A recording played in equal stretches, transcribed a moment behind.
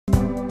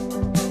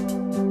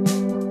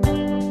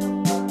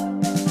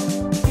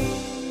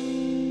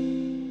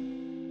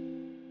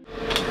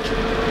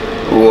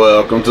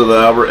welcome to the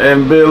Albert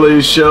and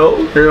Billy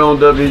Show here on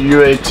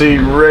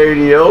WUAT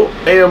Radio,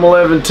 AM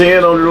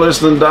 1110 on your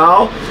listening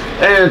dial,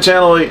 and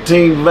Channel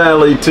 18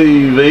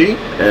 ValleyTV,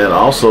 and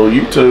also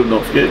YouTube.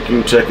 Don't forget, you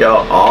can check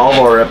out all of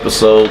our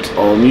episodes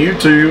on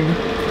YouTube,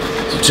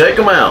 so check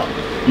them out.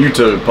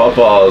 YouTube,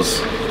 Papa's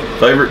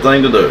favorite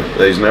thing to do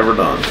that he's never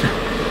done.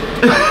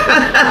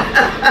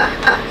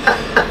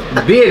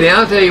 Billy,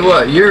 I'll tell you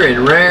what, you're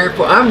in rare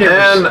form. I've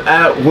never.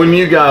 And when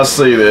you guys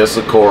see this,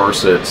 of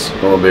course, it's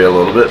going to be a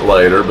little bit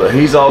later, but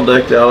he's all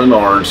decked out in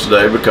orange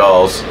today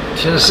because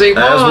Tennessee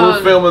won. As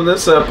we're filming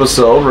this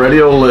episode,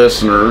 radio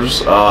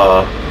listeners,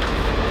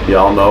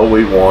 y'all know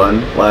we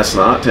won last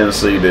night.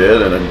 Tennessee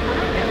did, and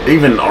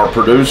even our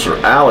producer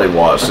Allie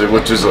watched it,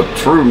 which is a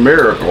true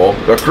miracle,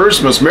 a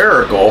Christmas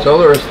miracle. So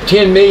there's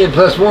 10 million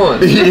plus one.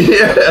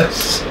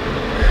 Yes.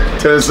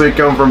 Tennessee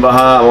come from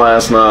behind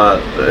last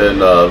night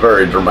in a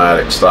very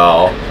dramatic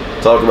style.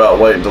 Talk about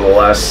waiting till the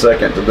last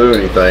second to do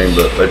anything,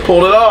 but they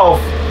pulled it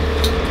off.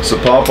 So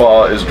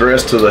Papa is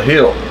dressed to the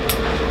hilt.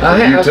 I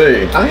had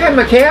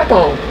my cap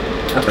on.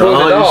 I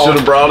pulled it off. You should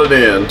have brought it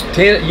in.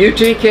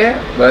 UT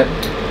cap, but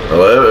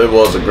well, it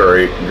was a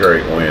great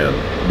win,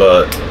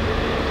 but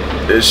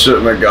it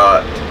shouldn't have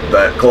got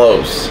that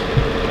close.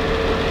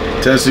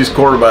 Tennessee's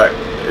quarterback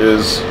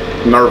is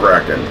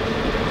nerve-wracking.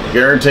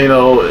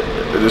 Garantino, it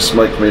just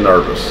makes me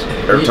nervous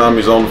every time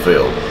he's on the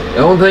field. The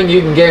only thing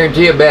you can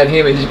guarantee about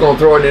him is he's going to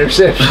throw an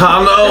interception.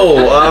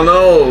 I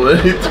know.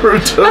 He threw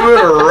 2 in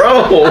a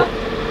row.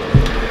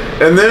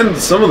 And then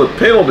some of the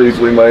penalties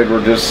we made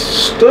were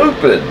just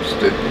stupid.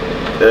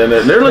 And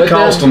it nearly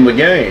cost them the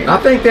game. I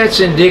think that's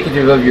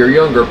indicative of your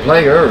younger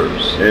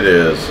players. It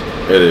is.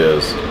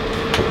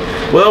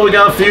 Well, we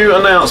got a few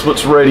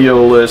announcements,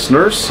 radio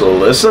listeners, so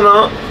listen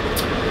up.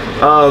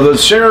 The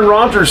Sharon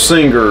Rogers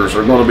Singers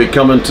are going to be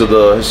coming to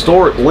the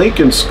historic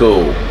Lincoln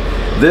School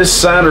this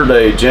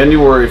Saturday,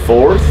 January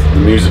 4th.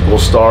 The music will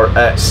start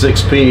at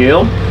 6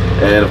 p.m.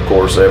 and of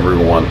course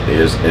everyone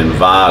is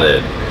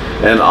invited.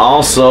 And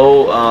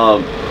also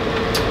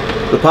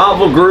the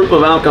Pikeville group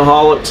of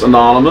Alcoholics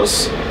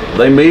Anonymous,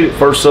 they meet at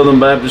First Southern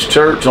Baptist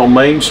Church on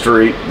Main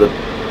Street. The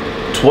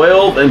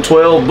 12 and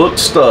 12 book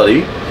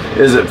study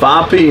is at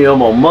 5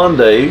 p.m. on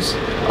Mondays.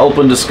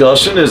 Open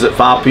discussion is at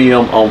 5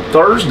 p.m. on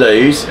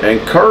Thursdays, and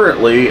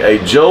currently a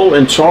Joe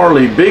and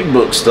Charlie Big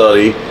Book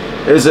study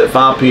is at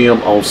 5 p.m.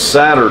 on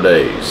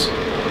Saturdays.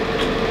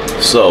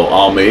 So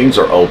all meetings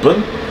are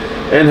open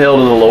and held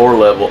in the lower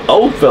level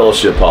Old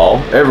Fellowship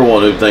Hall.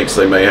 Everyone who thinks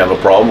they may have a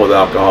problem with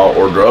alcohol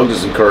or drugs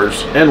is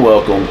encouraged and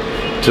welcome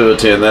to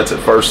attend. That's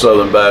at First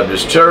Southern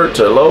Baptist Church,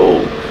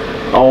 hello,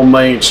 on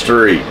Main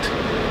Street.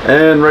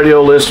 And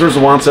radio listeners,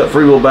 the Wyandotte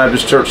Free Will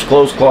Baptist Church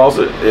Clothes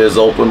Closet is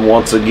open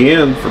once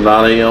again from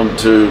 9 a.m.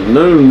 to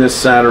noon this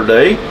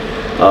Saturday.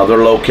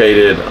 They're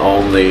located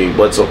on the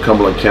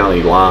Bledsoe-Cumberland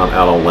County line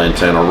out on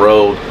Lantana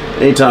Road.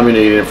 Anytime you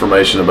need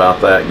information about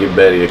that, give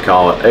Betty a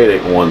call at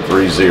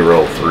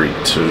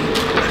 881-3032.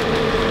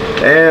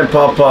 And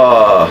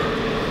Papa,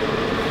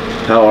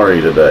 how are you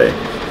today?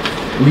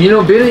 Well, you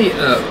know, Billy,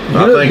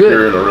 I think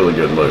you're in a really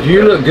good mood.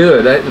 You look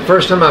good. The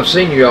first time I've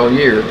seen you all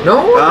year.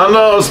 No, I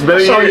know, it's been a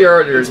year. I saw you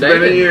earlier today. It's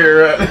been a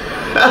year.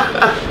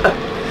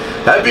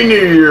 Happy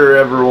New Year,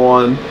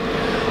 everyone.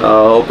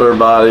 Hope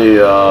everybody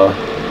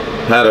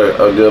had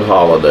a good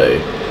holiday.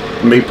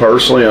 Me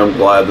personally, I'm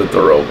glad that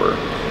they're over.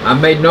 I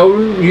made no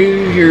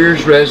New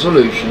Year's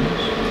resolutions.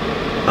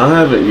 I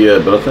haven't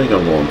yet, but I think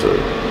I'm going to.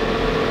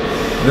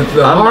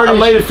 I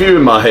made a few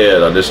in my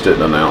head. I just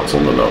didn't announce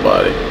them to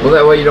nobody. Well,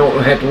 that way you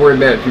don't have to worry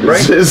about it if you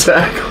break it.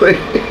 Exactly.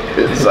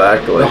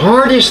 The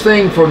hardest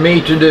thing for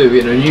me to do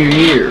in a new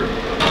year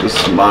this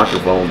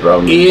microphone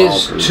driving me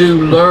bonkers. Is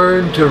to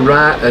learn to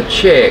write a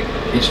check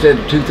instead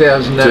of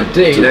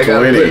 2019. I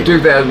got to put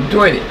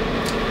 2020.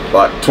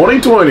 Like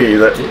 2020,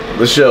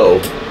 the show.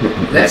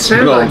 That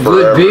sounds like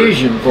good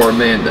vision for a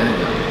man to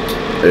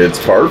have. It's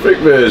perfect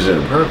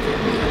vision. Perfect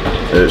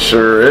vision. It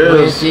sure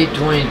is.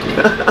 2020.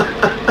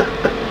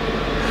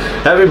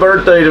 Happy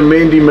birthday to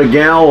Mindy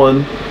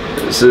McGowan,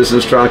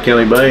 Citizens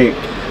Tri-County Bank.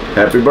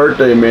 Happy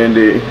birthday,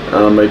 Mindy.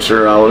 I made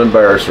sure I would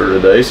embarrass her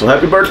today. So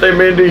happy birthday,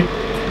 Mindy.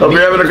 Hope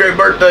you're having a great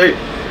birthday.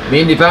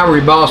 Mindy, if I were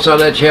your boss, I'd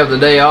let you have the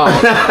day off.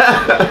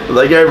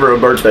 They gave her a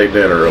birthday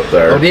dinner up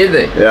there. Oh, did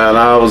they? Yeah, and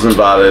I was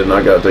invited, and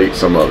I got to eat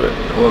some of it.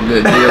 Well,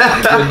 good deal.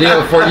 Good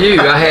deal for you.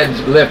 I had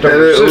leftover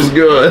and it soup. Was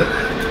good.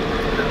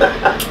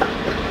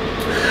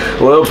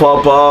 Well,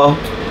 Papa,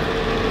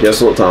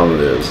 guess what time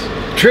it is?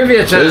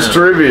 Trivia time. It's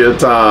trivia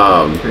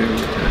time.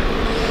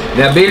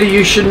 Now, Billy,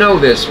 you should know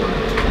this one.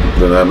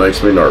 Then that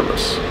makes me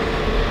nervous.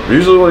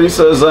 Usually when he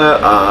says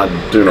that, I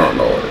do not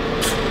know it.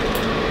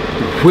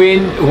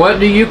 What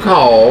do you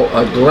call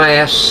a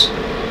glass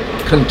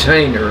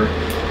container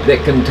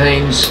that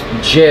contains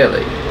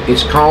jelly?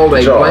 It's called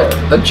a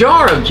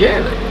jar of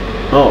jelly.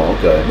 Oh,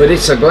 okay. But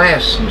it's a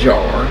glass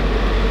jar.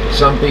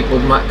 Some people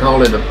might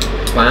call it a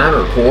pint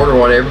or quart or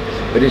whatever,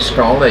 but it's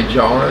called a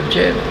jar of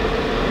jelly.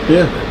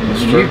 Yeah,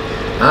 that's true.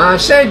 I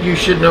said you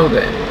should know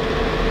that.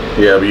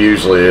 Yeah, but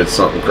usually it's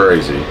something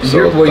crazy.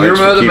 So your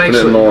mother makes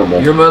it normal.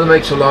 Your mother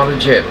makes a lot of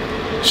jelly.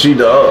 She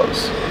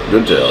does.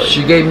 Good jelly.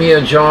 She gave me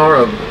a jar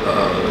of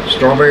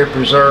strawberry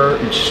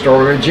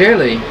strawberry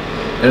jelly,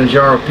 and a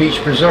jar of peach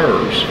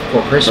preserves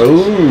for Christmas.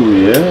 Ooh,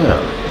 yeah.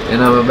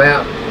 And I'm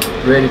about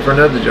ready for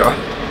another jar.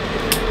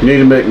 You need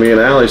to make me and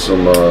Allie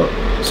some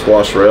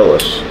squash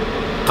relish.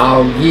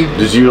 I'll give.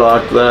 Did you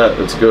like that?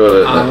 It's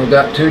good. I've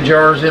got 2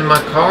 jars in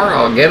my car.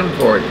 I'll get them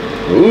for you.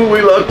 Ooh,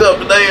 we lucked up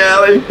today,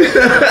 Allie.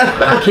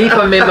 I keep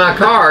them in my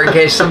car in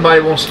case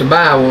somebody wants to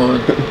buy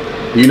one.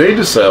 You need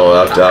to sell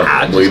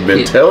it. We've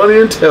been telling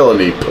you and telling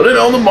you. Put it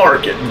on the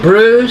market.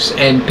 Bruce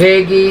and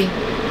Peggy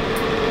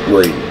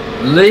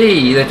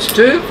Lee. That's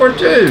 2 for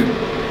 2.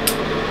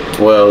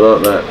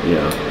 Well,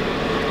 yeah.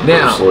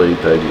 Now, Bruce Lee,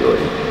 Peggy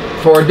Lee.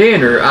 For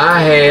dinner, I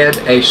had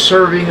a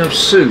serving of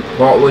soup.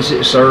 What was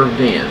it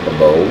served in? A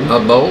bowl. A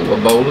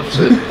bowl of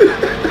soup.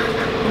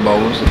 A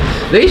bowl of soup.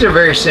 These are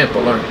very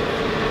simple, aren't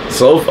they?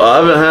 So I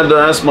haven't had to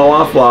ask my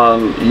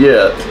lifeline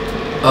yet.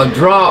 A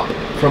drop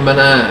from an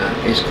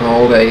eye is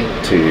called a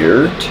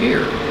tear.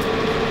 Tear.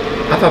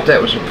 I thought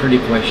that was a pretty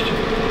question.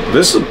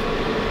 This is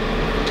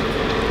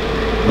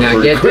now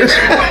get this.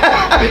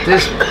 Get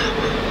this.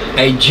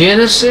 A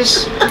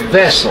Genesis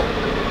vessel.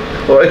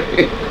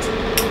 Wait.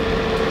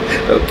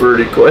 A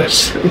pretty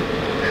question.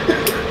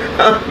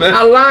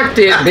 I liked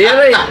it,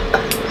 Billy.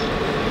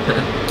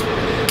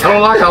 I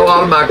don't like a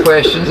lot of my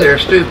questions. They're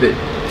stupid.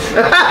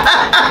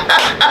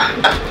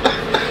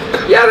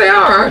 Yeah, they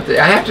are, aren't they?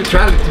 I have to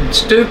try to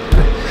stump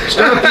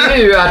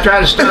you. I try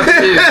to stump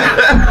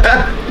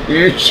you.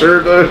 You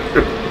sure do.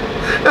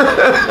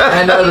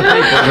 And other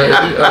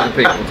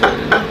people too.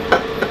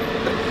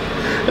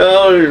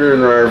 Oh, you're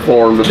in rare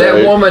form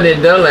today. That woman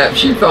in Dunlap,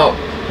 she thought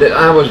that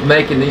I was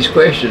making these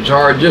questions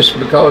hard just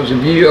because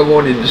of you. I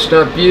wanted to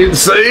stump you.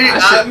 See,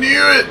 I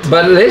knew it.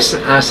 But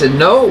listen, I said,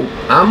 no,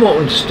 I'm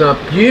wanting to stump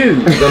you,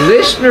 the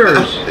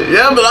listeners.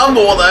 Yeah, but I'm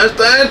the one that has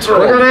to answer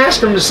We're them. going to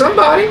ask them to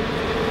somebody.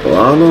 Well,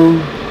 I know.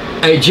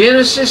 A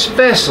Genesis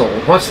vessel.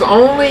 What's the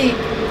only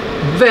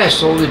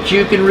vessel that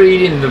you can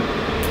read in the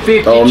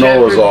 50 Oh, chapter?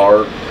 Noah's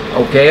Ark.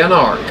 Okay, an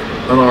ark.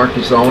 An ark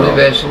is the only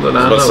vessel that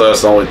I know. But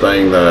that's the only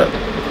thing that...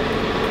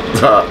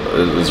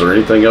 Is there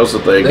anything else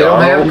that they got? They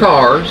don't have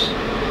cars.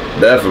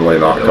 Definitely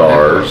not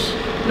cars.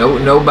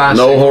 No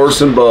bicycles. No horse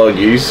and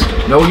buggies.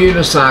 No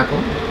unicycle.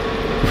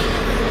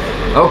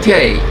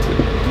 Okay.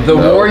 The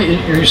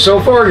warrior. So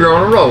far, you're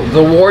on a roll.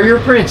 The warrior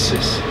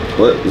princess.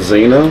 What?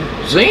 Xena?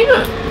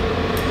 Xena.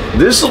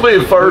 This will be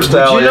the first,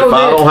 Allie, if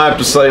I don't have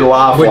to say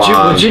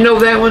lifeline. Would you know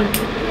that one?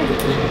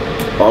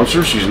 I'm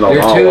sure she's not.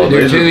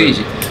 They're too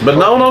easy. But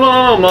no,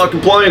 I'm not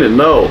complaining.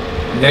 No.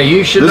 Now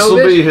you should know this. This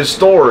will be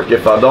historic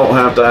if I don't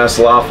have to ask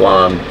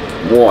lifeline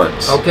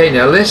once. Okay,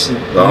 now listen.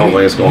 I don't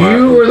think it's going to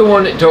happen. You were the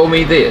one that told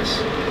me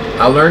this.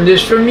 I learned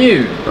this from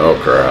you. Oh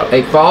crap!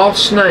 A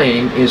false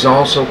name is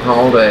also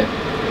called an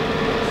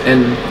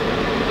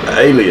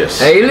alias.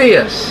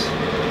 Alias.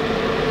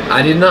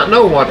 I did not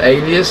know what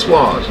alias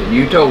was, and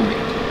you told me.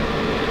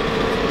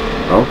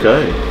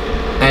 Okay.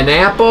 An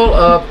apple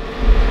of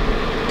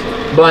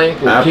blank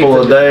will apple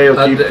keep a day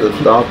will keep the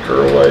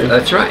doctor away.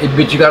 That's right,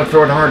 but you got to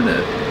throw it hard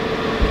enough.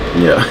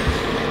 Yeah.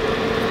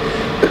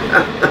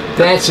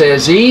 That's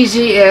as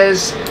easy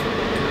as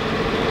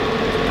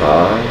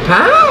pie.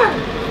 Pie.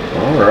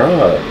 All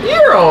right.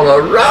 You're on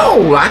a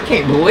roll. I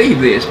can't believe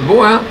this.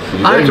 Boy,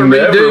 I have to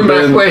redo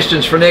my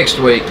questions for next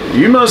week.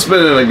 You must have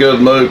been in a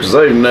good mood because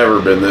they've never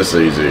been this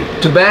easy.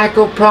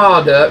 Tobacco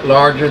product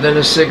larger than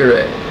a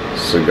cigarette.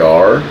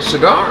 Cigar.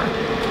 Cigar.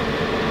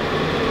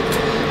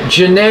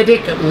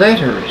 Genetic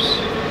letters.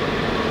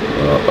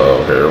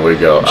 Uh-oh, here we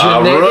go. I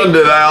ruined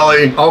it,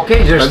 Allie.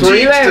 Okay, there's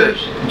 3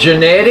 letters.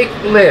 Genetic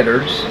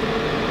letters.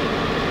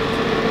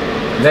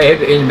 They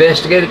have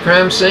investigated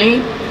crime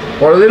scene.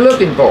 What are they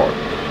looking for?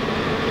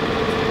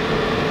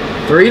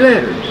 3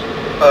 letters.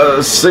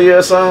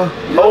 CSI?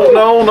 Oh,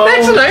 no.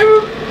 That's the name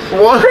of the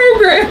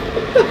program.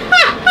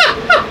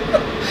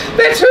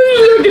 That's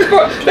who's looking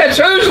for. That's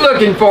who's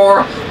looking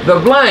for the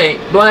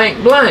blank,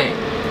 blank, blank.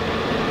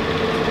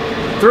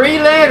 3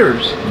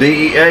 letters.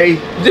 DEA?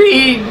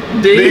 D.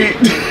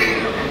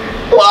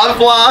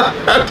 Lifeline?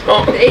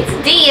 It's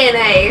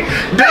DNA.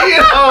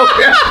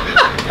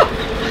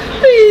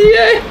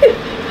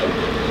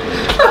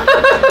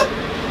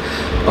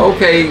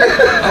 Okay,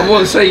 I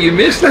want to say you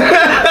missed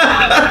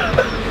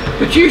that.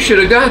 But you should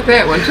have got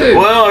that one too.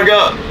 Well, I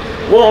got...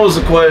 What was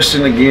the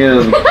question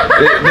again?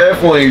 It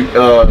definitely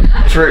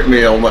tricked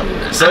me on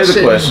that. Say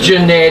the question.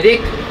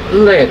 Genetic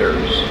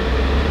letters.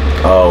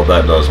 Oh,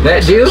 that does make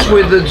That deals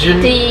with the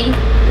genes.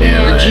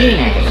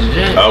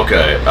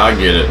 Okay, I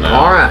get it now.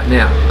 All right,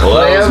 now. Well,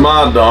 that was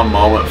my dumb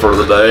moment for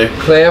the day.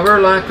 Clever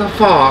like a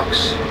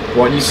fox.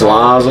 What do you call it?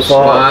 Sly as a fox.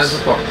 Sly as a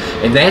fox.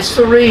 And that's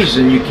the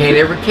reason you can't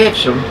ever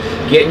catch them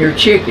getting your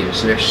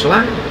chickens. They're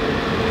sly.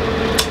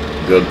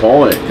 Good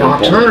point.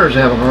 Fox hunters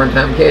have a hard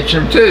time catching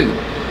them too.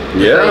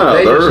 Yeah,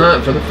 they just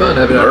hunt for the fun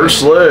of it. They're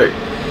slick.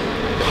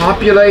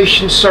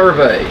 Population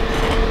survey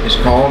is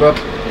called up.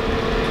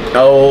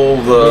 Oh,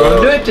 We're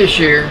gonna do it this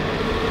year.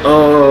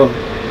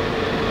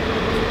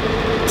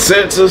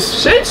 Census.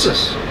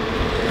 Census.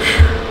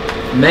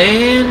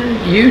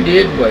 Man, you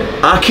did well.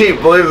 I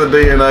can't believe the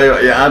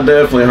DNA. Yeah, I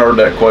definitely heard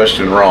that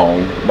question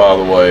wrong, by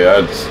the way.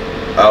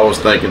 I was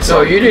thinking No,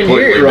 something you didn't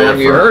hear it completely wrong.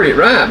 You different. heard it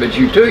right, but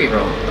you took it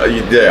wrong.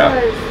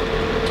 Yeah,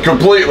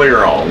 completely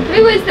wrong.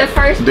 Who was the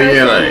first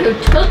person DNA. who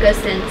took a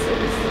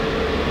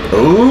census?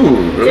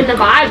 Ooh. It's in the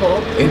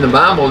Bible. In the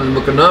Bible, in the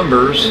book of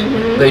Numbers,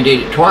 they did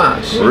it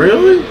twice.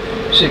 Really?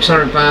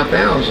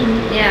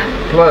 605,000 Yeah.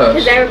 plus.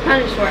 Because they were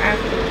punished for it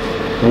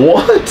afterwards.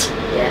 What?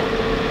 Yeah.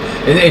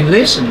 And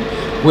listen,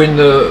 when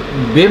the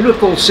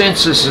biblical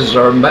censuses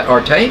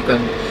are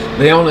taken,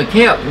 they only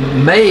count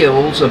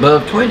males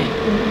above 20.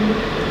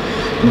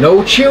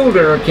 No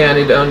children are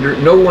counted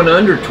no one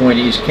under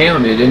 20 is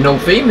counted, and no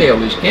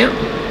female is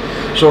counted.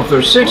 So if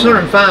there's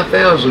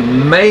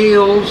 605,000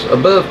 males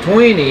above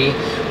 20,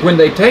 when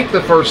they take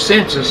the first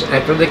census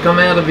after they come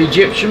out of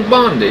Egyptian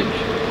bondage,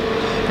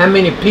 how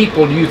many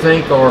people do you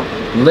think are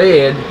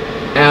led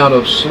out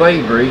of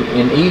slavery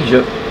in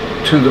Egypt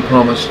to the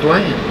promised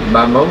land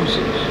by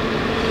Moses?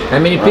 How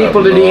many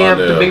people did he have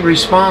to be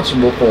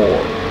responsible for?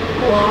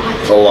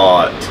 A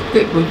lot.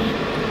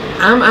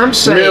 I'm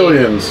saying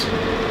Millions.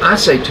 I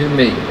say 2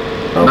 million.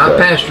 Okay, My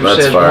pastor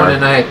that's says fair.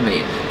 1.5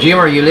 million. Jim,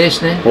 are you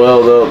listening?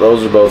 Well,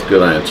 those are both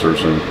good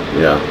answers, and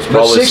yeah, it's But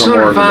probably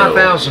somewhere in the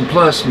middle. 605,000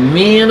 plus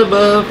men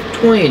above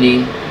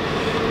 20,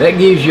 that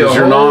gives you a Because whole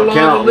you're not lot of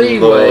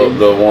counting leeway.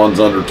 the ones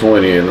under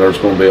 20, and there's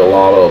going to be a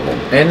lot of them.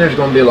 And there's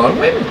going to be a lot of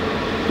women.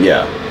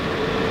 Yeah.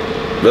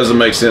 Doesn't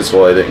make sense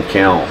why they didn't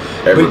count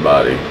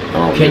everybody. I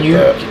don't Can get you,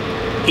 that.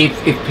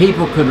 if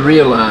people could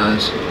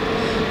realize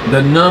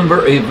the number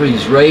of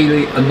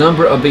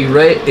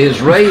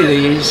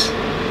Israelis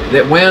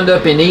that wound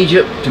up in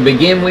Egypt to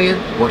begin with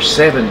were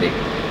 70.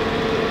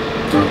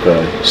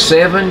 Okay.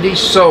 70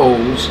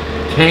 souls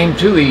came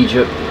to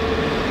Egypt,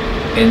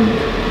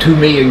 and 2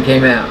 million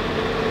came out.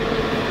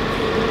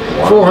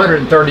 Wow.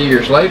 430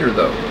 years later,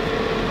 though.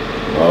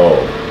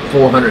 Oh.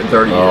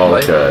 430 years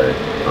later.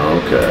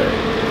 Okay.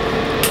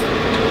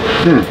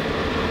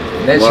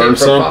 That's Learned it for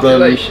something.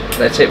 population.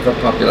 That's it for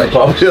population.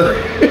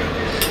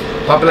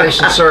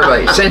 Population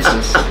survey,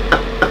 census.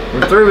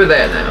 We're through with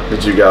that now.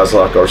 Did you guys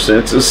like our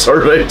census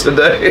survey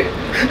today?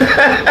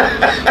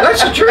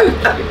 That's the truth.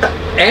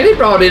 And he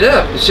brought it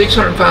up.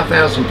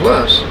 605,000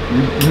 plus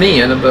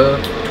men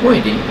above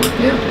 20 were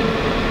counted.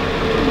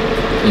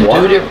 In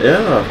Wow. 2 different.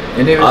 Yeah.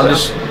 And it I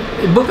was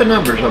Book of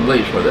Numbers, I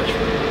believe, is where that's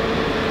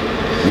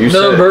from. You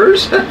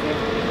Numbers. That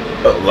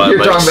You're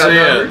makes talking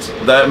about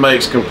sense. That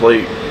makes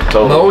complete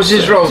total Moses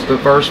sense. wrote the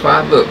first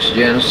 5 books: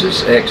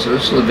 Genesis,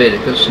 Exodus,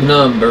 Leviticus,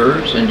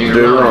 Numbers, and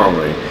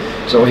Deuteronomy.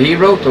 So he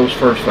wrote those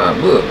first 5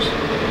 books.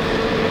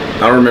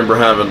 I remember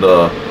having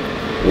to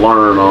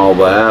learn all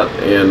that,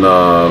 and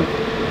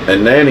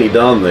Nanny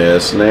done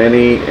this.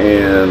 Nanny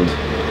and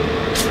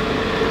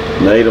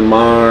Nada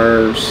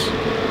Myers,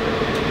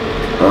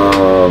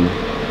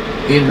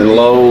 and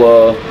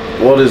Lola.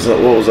 What was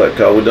that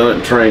called? We done it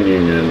in train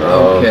union.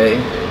 Okay,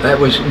 that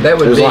would it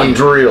was be like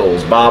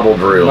drills, Bible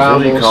drills. What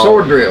do you call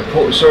sword it? drill.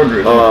 Sword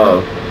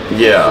drill.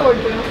 Yeah. Sword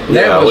drill.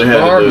 Yeah, That was we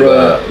had to do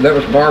that. That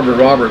was Barbara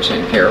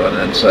Robertson, Carolyn,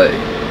 I'd say.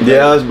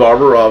 Yeah, it's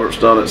Barbara Roberts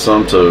done it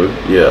some too.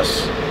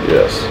 Yes.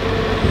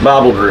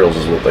 Bible drills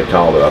is what they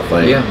called it, I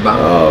think. Yeah,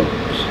 Bible.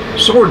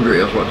 Sword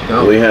drill is what they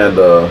call it. We had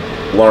to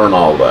learn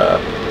all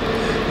that.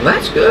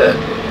 That's good.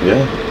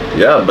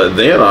 Yeah, but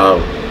then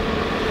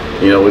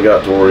we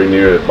got to where we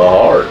knew it by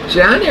heart.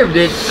 See, I never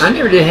did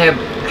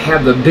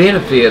have the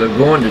benefit of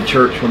going to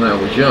church when I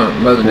was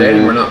young. Mother and Daddy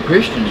were not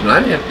Christians, and I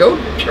didn't have to go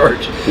to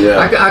church. Yeah.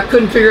 I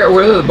couldn't figure out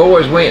where the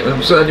boys went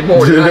on Sunday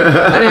morning. I didn't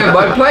have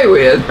anybody to play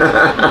with.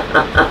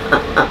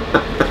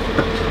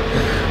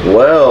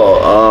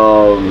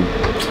 Well,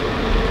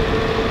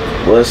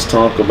 let's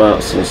talk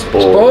about some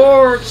sports.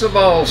 Sports of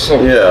all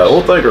sorts. Yeah,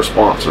 we'll thank our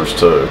sponsors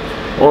too.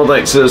 I want to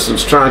thank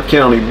Citizens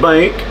Tri-County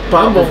Bank,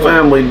 Papa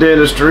Family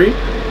Dentistry,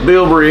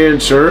 Bilberry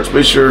Insurance.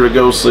 Be sure to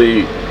go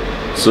see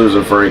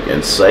Susan, Frank,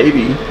 and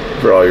Sadie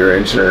for all your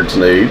insurance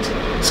needs.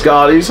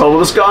 Scotty's, home of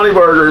the Scotty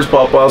Burgers,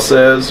 Papa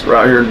says,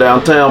 right here in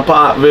downtown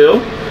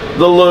Pikeville.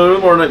 The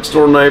Loom, our next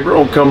door neighbor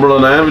on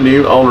Cumberland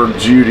Avenue, owner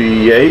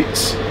Judy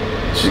Yates.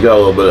 She's got a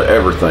little bit of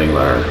everything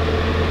there.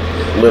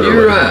 Literally.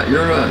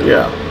 You're right.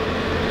 Yeah.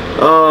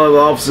 The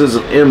offices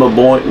of Emma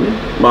Boynton,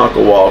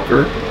 Michael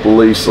Walker,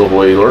 Lisa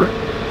Wheeler.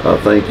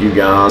 Thank you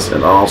guys.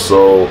 And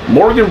also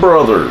Morgan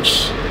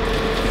Brothers.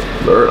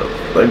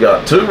 They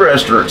got 2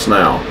 restaurants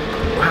now.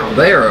 Wow,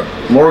 they are.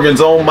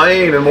 Morgan's on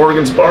Main and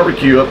Morgan's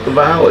Barbecue up the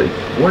valley.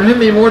 Wonder how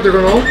many more they're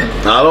going to open.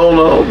 I don't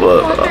know,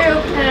 but What they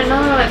opening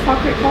another at Fall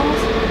Creek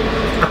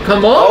Falls?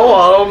 Come on. oh,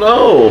 I don't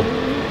know.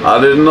 I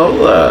didn't know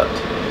that.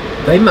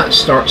 They might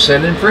start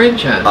selling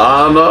franchise.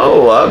 I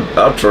know.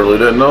 I truly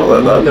didn't know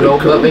that. One That'd could be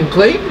open cool. up in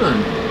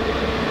Cleveland.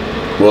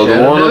 Well, the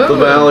one up the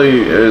Chattanooga.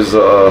 valley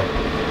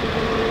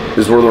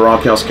is where the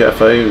Rock House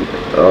Cafe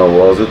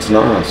was. It's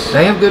nice.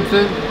 They have good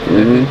food. They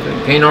have good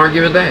food. Can't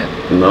argue with that.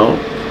 No.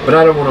 But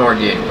I don't want to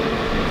argue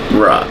anyway.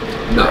 Right.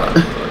 No. Right.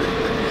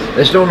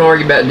 Let's don't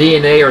argue about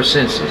DNA or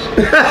census.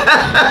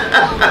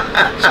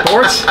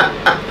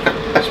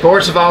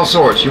 Sports of all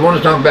sorts. You want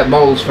to talk about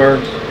bowls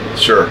first?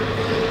 Sure.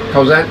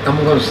 Because I'm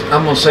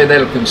gonna say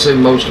that'll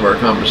consume most of our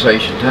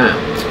conversation time.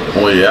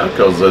 Well, yeah,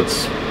 because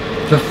it's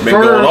been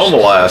First, going on the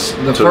last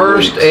the 2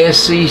 first weeks.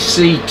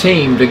 SEC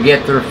team to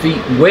get their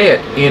feet wet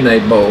in a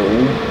bowl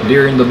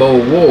during the bowl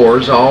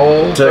wars,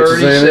 all Texas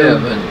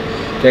 37,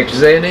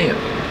 Texas A&M,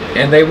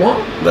 and they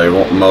won. They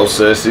won. Most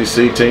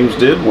SEC teams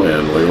did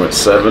win. We went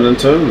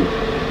 7-2.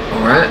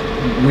 All right,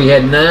 we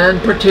had 9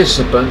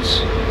 participants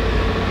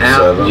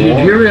out. 7-1.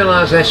 Did you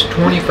realize that's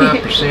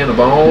 25% of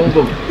all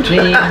the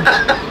teams?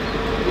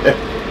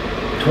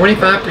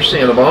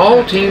 25% of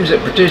all teams that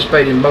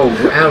participate in bowls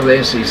were out of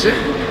the SEC.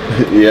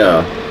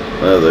 Yeah.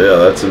 Yeah,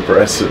 that's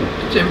impressive.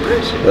 It's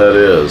impressive. That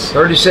is.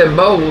 37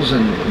 bowls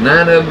and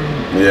 9 of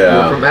them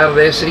Yeah. were from out of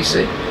the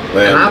SEC.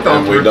 And I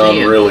thought we we done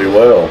 10. really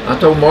well. I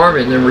told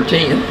Marvin there were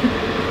 10.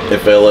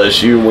 If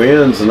LSU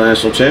wins the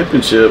national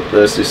championship,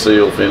 the SEC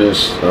will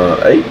finish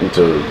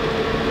 8-2.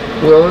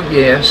 Well,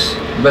 yes,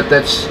 but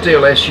that's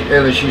still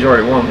LSU's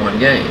already won 1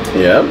 game.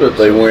 Yeah, but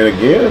they win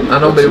again. I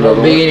know, but there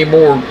won't be any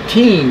more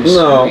teams.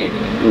 No,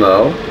 competing.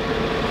 no.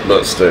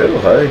 But still,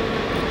 hey.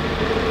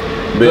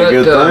 Be a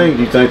good thing.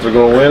 You think they're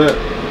going to win it?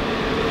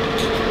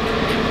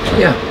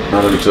 Yeah.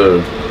 I do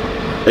too.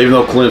 Even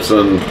though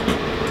Clemson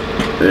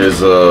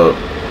is an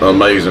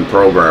amazing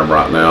program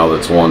right now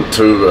that's won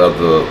 2 of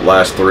the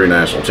last 3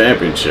 national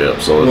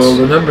championships, so it's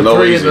The number no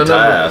 3 easy and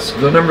task.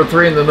 the number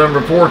 3 and the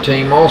number 4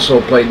 team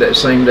also played that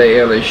same day.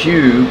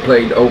 LSU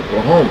played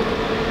Oklahoma.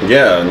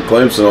 Yeah, and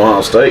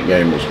Clemson-Ohio State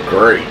game was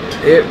great.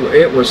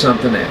 It was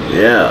something else.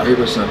 Yeah. It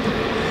was something else.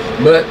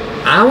 But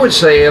I would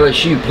say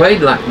LSU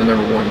played like the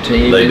number 1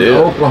 team, They and did.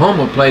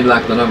 Oklahoma played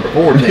like the number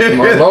 4 team.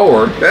 My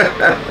Lord,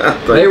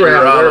 they were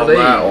out of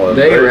their league.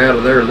 They were out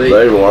of their league.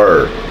 They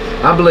were.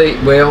 I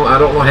believe. Well, I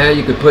don't know how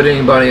you could put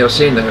anybody else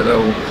in there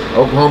though.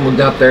 Oklahoma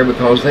got there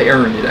because they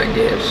earned it, I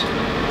guess.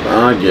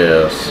 I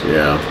guess,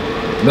 yeah.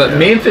 But Yeah.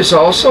 Memphis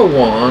also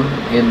won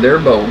in their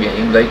bowl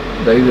game. They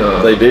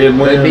did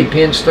win. They beat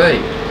Penn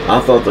State, I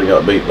thought they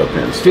got beat by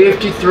Penn State.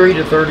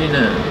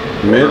 53-39.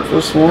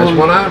 Memphis won? That's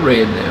what I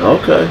read now.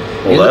 Okay.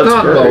 Well, In the that's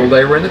Cotton great. Bowl,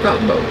 they were in the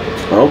Cotton Bowl.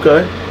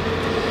 Okay.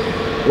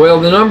 Well,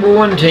 the number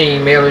 1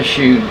 team,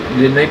 LSU,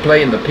 didn't they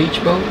play in the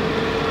Peach Bowl?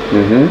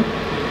 Mm-hmm.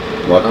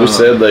 Like we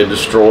said, they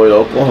destroyed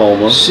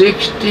Oklahoma.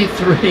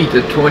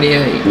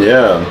 63-28.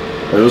 Yeah.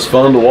 It was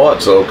fun to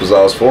watch, though, because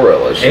I was for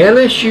LSU.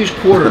 LSU's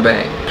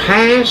quarterback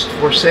passed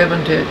for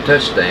 7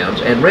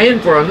 touchdowns and ran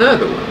for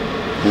another one.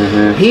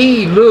 Mm-hmm.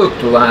 He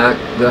looked like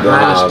the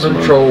Heisman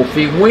Heisman.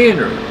 Trophy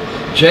winner.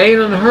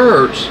 Jalen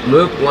Hurts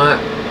looked like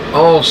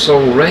also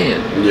ran.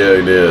 Yeah,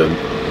 he did.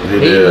 He He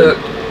did.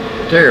 looked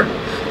terrible.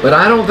 But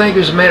I don't think it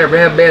was a matter of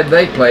how bad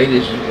they played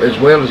as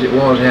well as it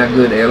was how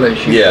good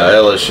LSU Yeah,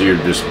 played. LSU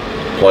just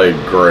played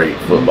great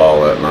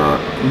football that night.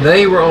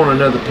 They were on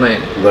another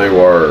planet. They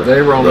were.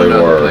 They were on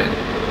another planet.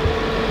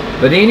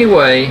 But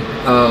anyway,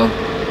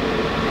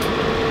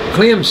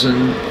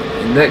 Clemson,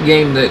 that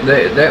game,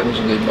 that was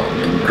a good ball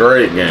game.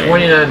 Great game.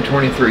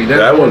 29-23.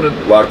 That one,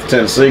 like the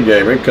Tennessee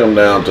game, it come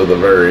down to the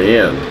very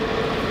end.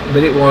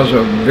 But it was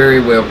a very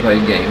well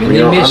played game. And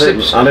You then know,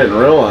 Mississippi. I didn't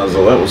realize,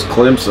 though, that was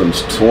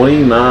Clemson's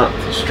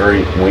 29th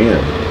straight win.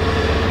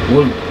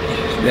 Well,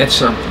 that's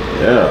something.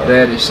 Yeah.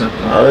 That is something.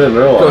 I didn't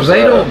realize Because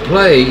they that. don't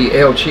play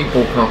El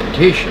Cheapo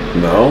competition.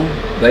 No.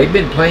 They've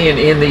been playing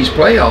in these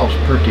playoffs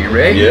pretty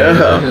regularly.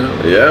 Yeah. You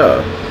know.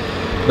 Yeah.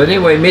 But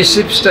anyway,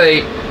 Mississippi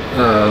State,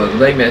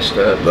 they messed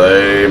up.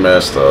 They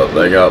messed up.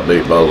 They got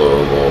beat by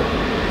Louisville.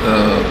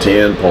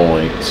 10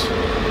 points.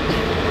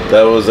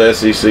 That was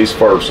SEC's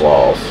first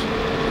loss.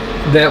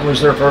 That was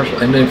their first.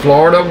 And then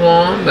Florida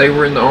won. They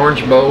were in the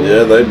Orange Bowl.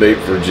 Yeah, they beat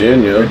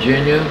Virginia.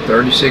 Virginia,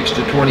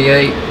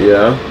 36-28.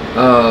 Yeah.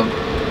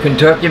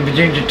 Kentucky and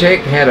Virginia Tech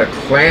had a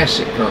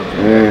classic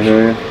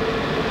controversy.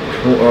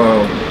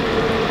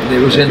 It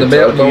was in the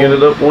Belt Bowl. Kentucky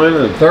ended up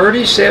winning.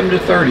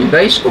 37-30.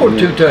 They scored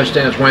 2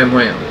 touchdowns. Wham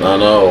wham. I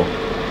know.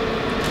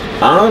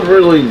 I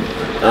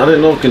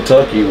didn't know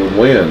Kentucky would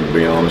win, to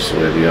be honest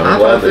with you. I'm I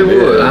glad thought they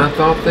did. would. I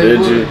thought they Did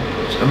would. you?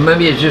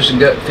 Maybe it's just a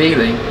gut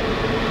feeling.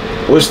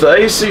 Which the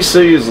ACC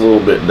is a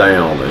little bit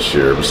down this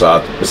year,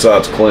 besides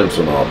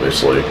Clemson,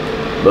 obviously.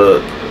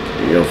 But,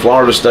 you know,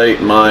 Florida State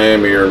and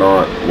Miami are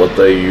not what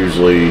they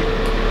usually,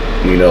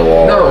 you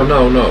know, are.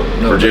 No.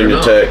 Virginia they're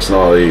not. Tech's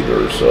not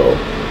either, so.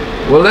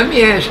 Well, let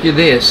me ask you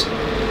this.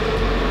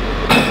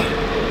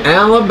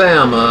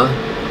 Alabama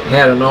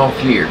had an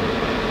off year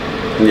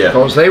Yeah,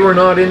 because they were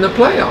not in the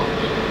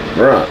playoffs.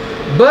 right.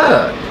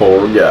 But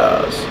Poor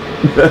guys.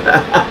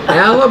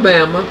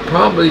 Alabama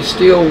probably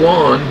still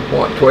won,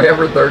 what, 12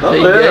 or 13 Oh,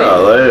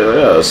 games?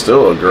 yeah, it's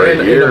still a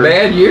great year. In a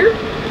bad year?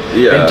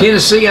 Yeah. In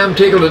Tennessee, I'm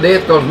tickled to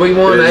death because we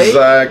won 8.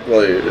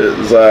 Exactly.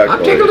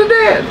 I'm tickled to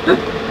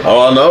death.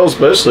 Oh, I know,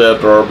 especially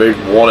after our big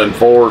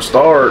 1-4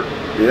 start.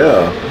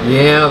 Yeah,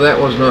 Yeah, that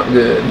was not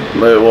good.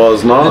 it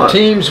was The not.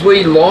 teams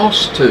we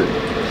lost to.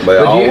 They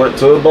but all you- went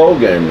to a bowl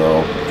game,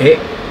 though.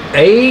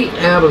 8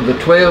 out of the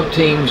 12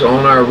 teams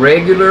on our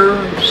regular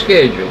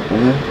schedule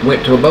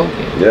went to a bowl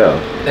game. Yeah.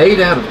 8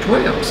 out of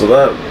 12. So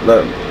that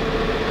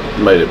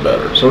made it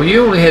better. So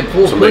you only had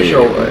 4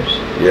 pushovers.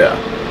 Yeah.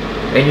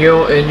 And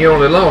you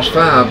only lost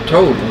 5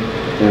 total.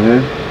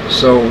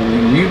 So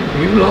you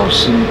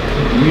lost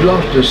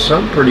to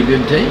some pretty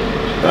good teams.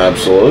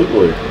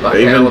 Absolutely. Like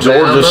Even Alabama.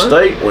 Georgia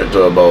State went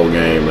to a bowl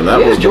game, and that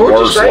was the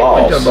Georgia worst State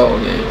loss. went to a bowl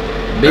game.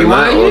 And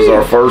that was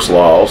our first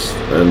loss,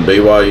 and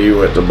BYU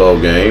went to bowl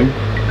game.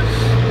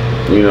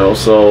 You know,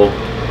 so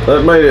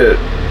that made it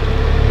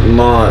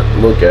not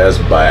look as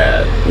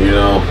bad. You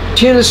know.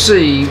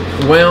 Tennessee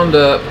wound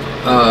up.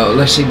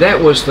 Let's see, that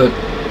was the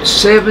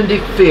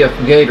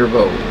 75th Gator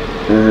Bowl.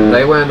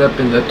 They wound up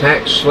in the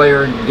Tax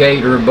Slayer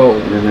Gator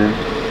Bowl,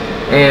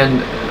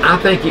 and I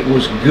think it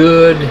was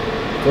good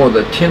for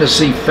the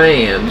Tennessee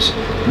fans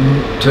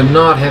to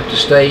not have to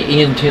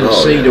stay in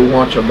Tennessee to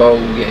watch a bowl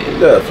game.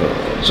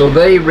 Definitely. So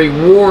they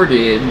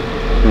rewarded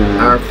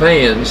our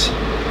fans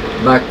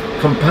by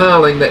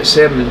compiling that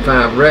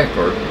 7-5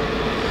 record.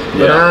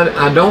 But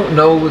I don't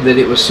know that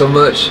it was so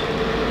much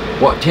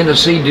what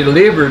Tennessee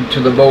delivered to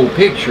the bowl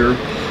picture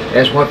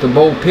as what the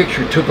bowl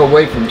picture took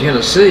away from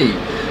Tennessee.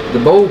 The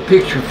bowl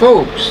picture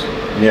folks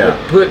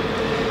that put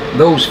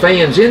those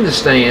fans in the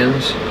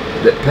stands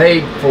that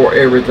paid for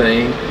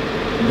everything,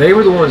 they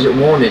were the ones that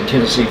wanted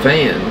Tennessee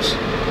fans,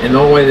 and the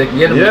only way they could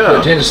get them was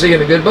put Tennessee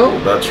in a good bowl.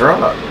 That's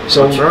right.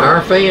 So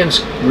our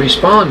fans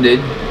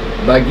responded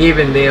by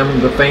giving them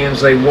the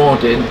fans they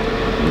wanted,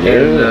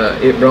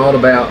 and it brought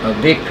about a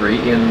victory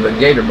in the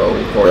Gator Bowl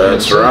for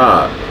Tennessee. That's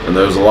right. And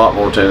there's a lot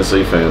more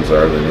Tennessee fans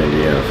there than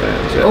Indiana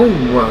fans. Yeah.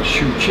 Oh, well,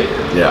 shoot,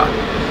 yeah.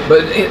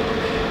 But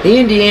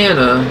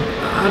Indiana,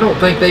 I don't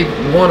think they've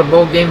won a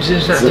bowl game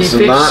since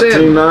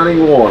 1957.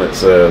 1991, it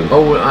said.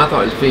 Oh, I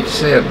thought it was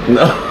 57.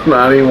 No,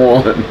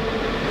 91.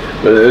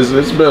 But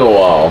it's been a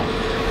while.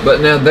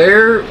 But now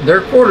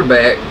their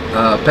quarterback,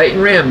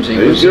 Peyton Ramsey,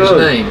 was his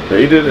name.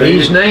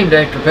 He's named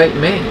after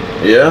Peyton Manning.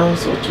 Yeah,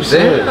 that's what you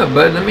said. Yeah,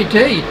 but let me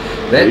tell you,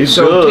 He's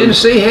good.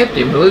 Tennessee helped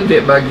him a little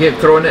bit by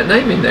throwing that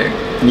name in there.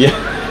 Yeah.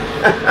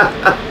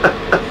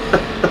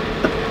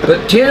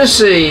 But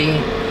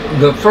Tennessee,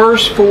 the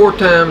first 4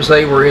 times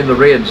they were in the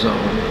red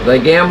zone, they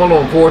gambled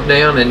on 4th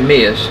down and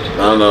missed.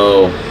 I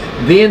know.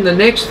 Then the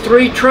next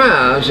 3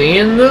 tries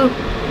in the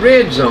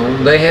red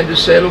zone, they had to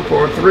settle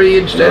for a 3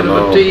 instead of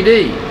a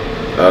TD.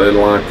 I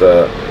didn't like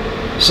that.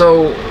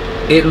 So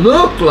it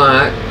looked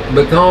like,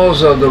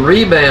 because of the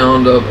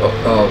rebound of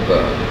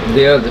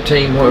the other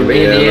team,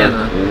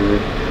 Indiana,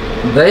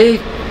 they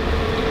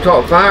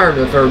caught fire in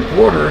the 3rd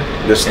quarter.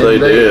 Yes, they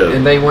did.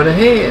 And they went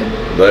ahead.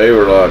 They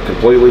were like a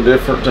completely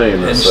different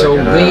team. And so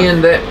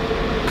then that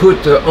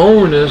put the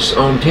onus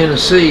on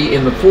Tennessee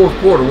in the 4th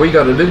quarter. We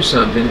got to do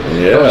something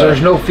because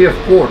there's no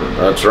 5th quarter.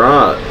 That's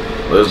right.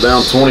 It was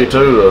down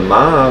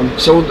 22-9.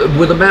 So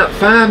with about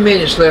 5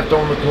 minutes left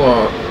on the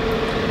clock,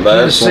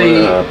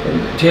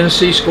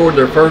 Tennessee scored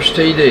their first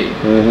TD.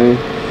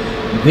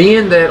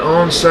 Then that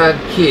onside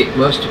kick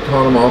must have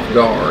caught them off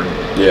guard.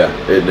 Yeah,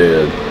 it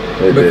did.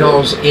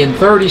 Because in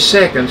 30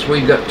 seconds,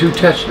 we got 2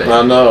 touchdowns.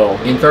 I know.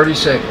 In 30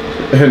 seconds.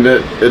 And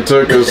it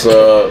took us,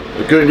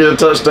 we couldn't get a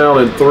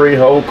touchdown in 3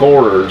 whole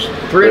quarters.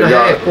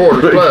 3.5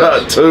 quarters plus.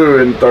 We got 2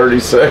 in 30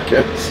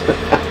 seconds.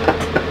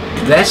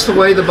 That's the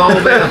way the ball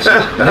bounces.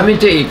 Let me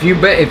tell you,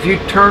 if you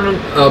turn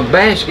a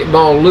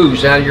basketball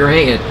loose out of your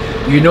hand,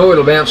 you know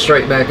it'll bounce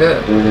straight back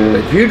up. But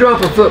if you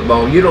drop a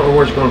football, you don't know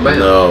where it's going to bounce.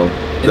 No.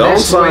 And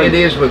that's the way it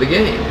is with the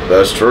game.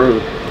 That's true.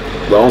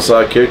 The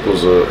onside kick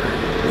was a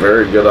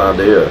very good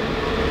idea.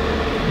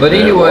 But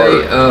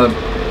anyway,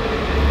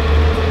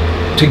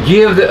 to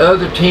give the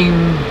other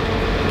team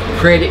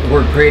credit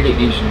where credit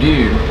is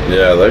due.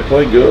 Yeah, they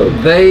played good.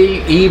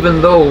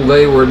 Even though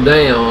they were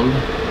down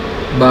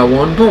by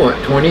 1 point,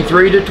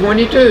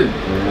 23-22,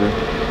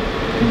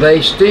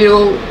 they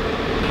still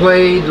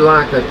played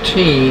like a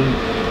team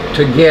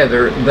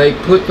together. They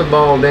put the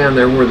ball down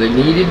there where they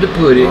needed to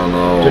put it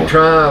to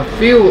try a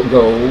field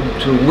goal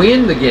to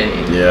win the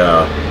game.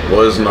 Yeah, it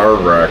was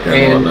nerve-wracking,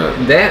 and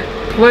wasn't it? that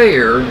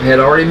player had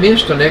already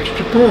missed an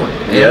extra point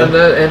and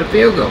a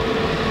field goal.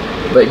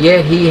 But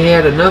yet he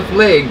had enough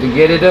leg to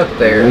get it up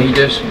there. He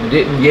just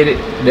didn't get it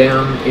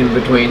down in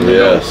between the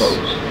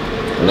goalposts.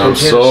 And I'm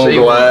so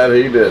glad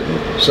he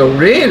didn't. So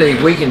really,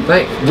 we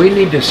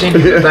need to send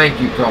him a thank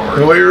you card.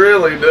 We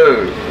really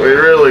do. We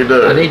really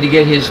do. I need to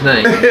get his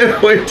name.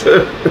 We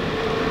do.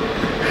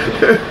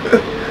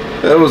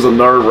 That was a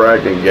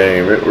nerve-wracking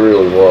game. It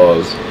really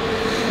was.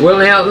 Well,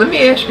 now, let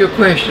me ask you a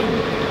question.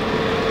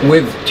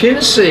 With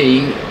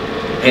Tennessee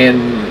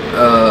and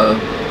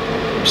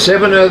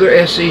 6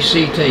 other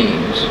SEC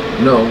teams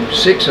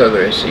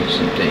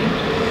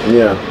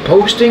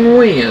posting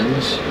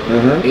wins,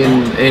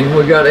 and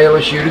we got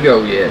LSU to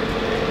go yet.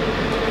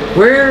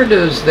 Where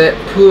does that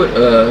put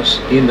us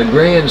in the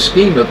grand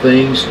scheme of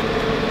things,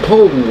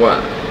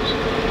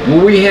 poll-wise?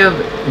 Will we have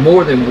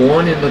more than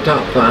 1 in the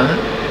top 5?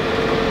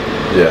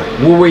 Yeah.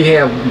 Will we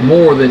have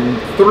more than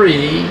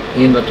 3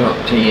 in the top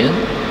 10?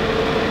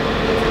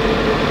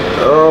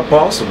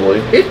 Possibly.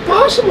 It's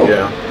possible.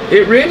 Yeah.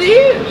 It really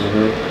is.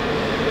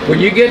 Mm-hmm. When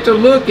you get to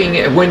looking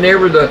at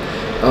whenever the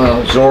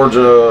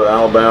Georgia,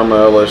 Alabama,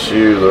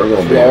 LSU, they're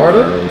going to be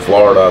Florida? in there. And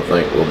Florida, I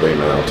think, will be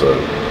now too.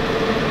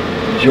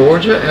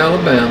 Georgia,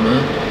 Alabama,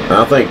 And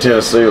I think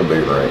Tennessee will be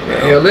ranked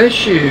now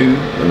LSU,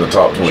 in the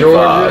top 25.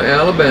 Georgia,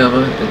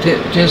 Alabama,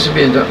 Tennessee will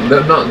be in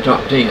but not in the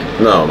top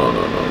 10. No.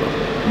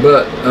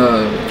 But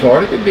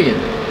Florida could be in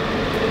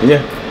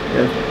there.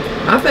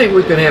 Yeah. I think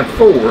we could have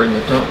 4 in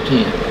the top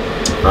 10.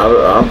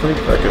 I think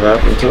that could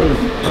happen too.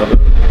 I do.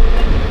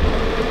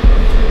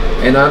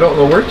 And I don't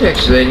know where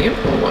Texas A&M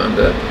will wind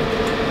up.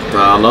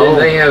 I know.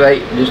 They have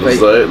 8, just 8.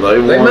 They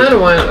They might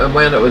have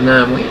wound up with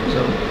 9 wins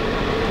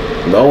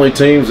though. The only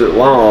teams that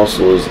lost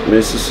was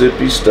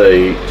Mississippi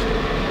State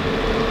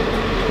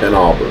and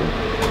Auburn.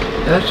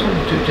 That's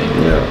only 2 teams.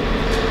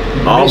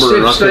 Yeah.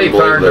 Auburn, Mississippi I State couldn't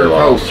fired believe their they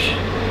lost. coach.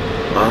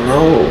 I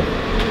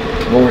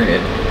know.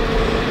 Moorhead.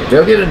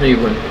 They'll get a new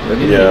one.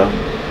 Yeah.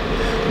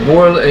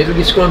 Boy,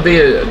 it's going to be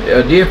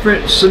a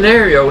different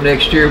scenario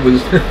next year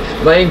with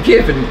Lane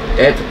Kiffin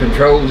at the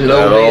controls at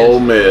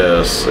Ole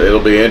Miss. It'll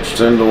be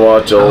interesting to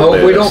watch I Ole Miss.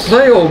 hope we don't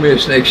play Ole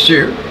Miss next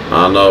year.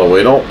 I know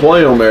we don't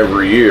play them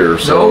every year,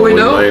 so No, we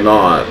don't. may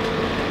not.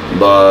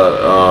 But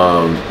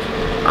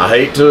I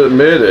hate to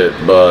admit it,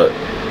 but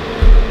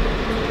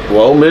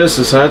Ole Miss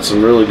has had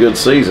some really good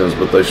seasons,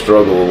 but they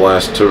struggled the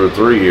last 2 or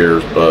 3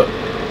 years. But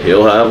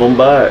he'll have them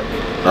back.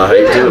 I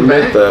hate to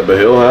admit that, but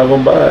he'll have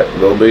them back.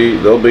 They'll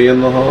be in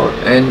the hunt.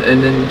 And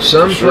then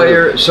some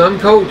player, some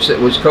coach that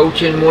was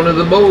coaching one of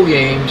the bowl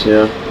games,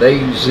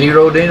 they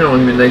zeroed in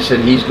on him and they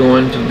said he's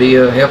going to be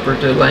a helper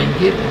to Lane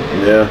Kiffin.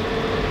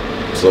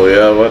 Yeah. So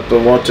yeah, we'll have to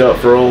watch out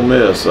for Ole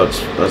Miss.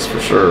 That's for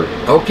sure.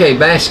 Okay,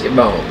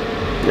 basketball.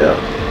 Yeah.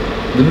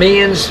 The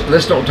men's.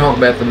 Let's don't talk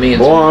about the men's.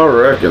 Boy, I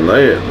reckon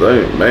they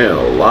man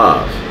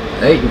alive.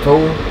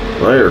 8-4.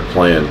 They are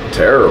playing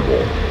terrible.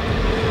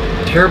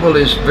 Terrible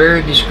is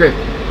very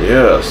descriptive.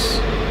 Yes.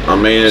 I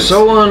mean, it's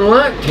So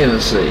unlike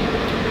Tennessee.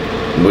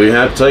 we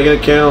have to take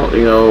into account,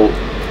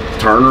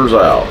 Turner's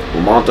out.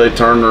 Lamonte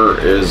Turner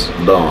is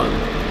done.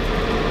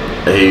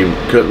 He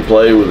couldn't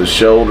play with his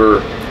shoulder.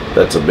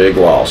 That's a big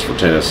loss for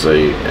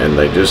Tennessee, and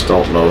they just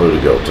don't know who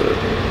to go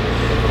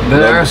to.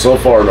 But So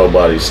far,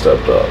 nobody's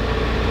stepped up.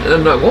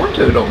 I'm not going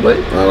to, don't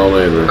believe. I don't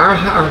either.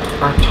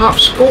 Our top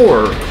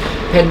scorer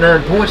had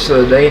 9 points the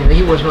other day, and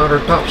he was not our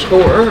top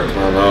scorer.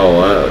 I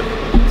know.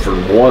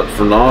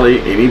 For not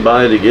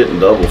anybody to get in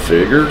double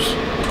figures,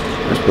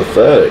 that's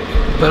pathetic.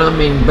 But I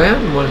mean,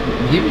 Bowden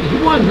he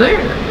wasn't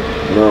there.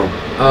 No.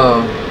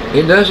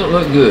 It doesn't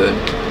look good.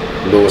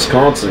 The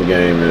Wisconsin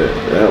game,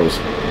 that was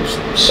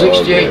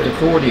 68 to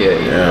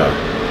 48. Yeah,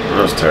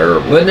 that was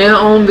terrible. But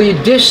now on the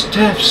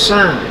distaff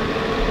side,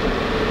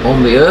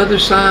 on the other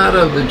side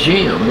of the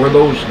gym where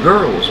those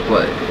girls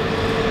play,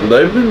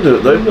 They've been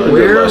good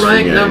we're last few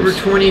ranked games. number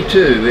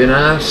 22, and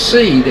I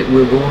see that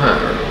we'll go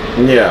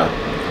higher. Yeah.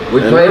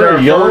 We And played they're our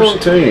a young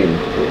first.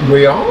 team.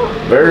 We are.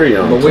 Very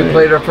young But team. we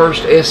played our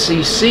first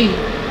SEC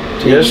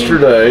team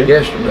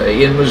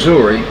yesterday in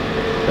Missouri,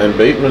 and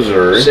beat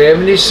Missouri.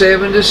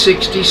 77 to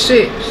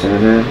 66.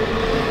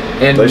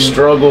 Mm-hmm. And They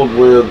struggled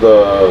with,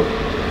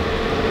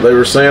 they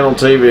were saying on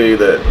TV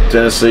that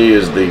Tennessee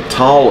is the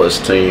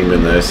tallest team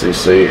in the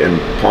SEC and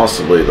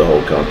possibly the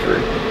whole country.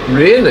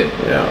 really,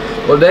 Yeah.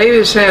 well,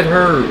 Davis had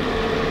her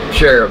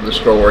share of the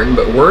scoring,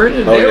 but where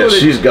did Oh, yeah,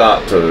 she's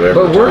got to every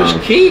But where's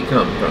time. Key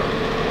come from?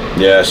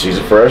 Yeah, she's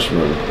a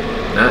freshman.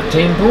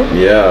 19 points.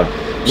 Yeah.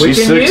 We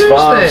She's can use 6'5",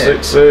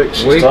 that. 6'6",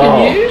 she's We tall.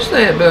 can use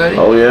that, buddy.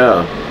 Oh,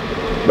 yeah.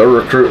 They're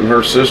recruiting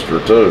her sister,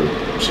 too.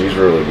 She's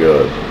really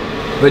good.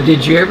 But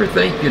did you ever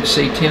think you'd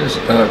see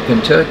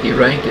Kentucky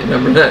ranked at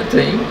number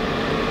 19?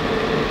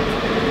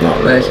 Not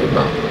really.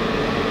 Basketball.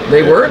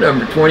 They were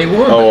number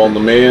 21. Oh, on the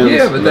men's?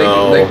 Yeah, but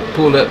No. they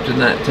pulled up to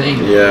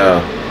 19.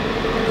 Yeah.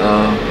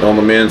 On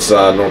the men's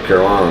side, North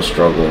Carolina's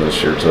struggling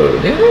this year, too.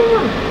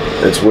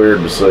 Yeah. It's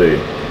weird to see.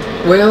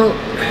 Well,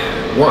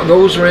 what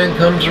goes around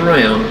comes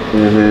around.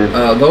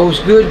 Mm-hmm. Those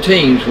good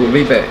teams will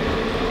be back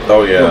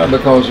Oh, yeah.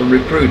 because of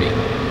recruiting.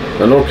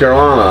 Now, North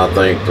Carolina, I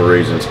think the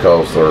reason's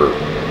because their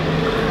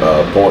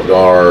point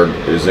guard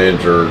is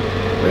injured.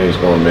 And he's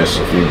going to miss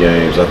a few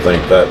games. I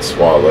think that's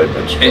why they've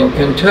been struggling.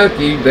 And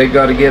Kentucky, they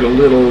got to get a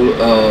little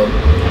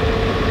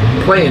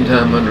playing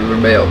time under their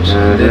belts,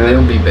 and then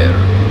they'll be better.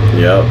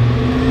 Yep.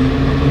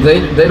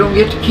 They don't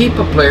get to keep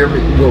a player but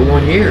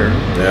 1 year.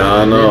 Yeah,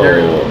 I know.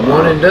 They're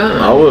one and done.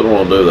 I wouldn't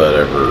want to do that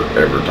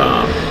every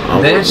time.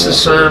 That's the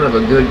sign of a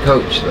good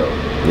coach, though.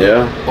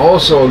 Yeah.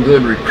 Also a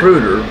good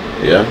recruiter.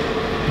 Yeah.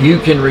 You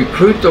can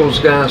recruit those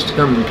guys to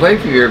come and play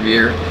for you every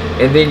year,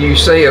 and then you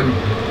say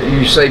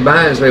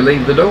bye as they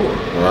leave the door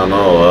I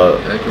know.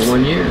 after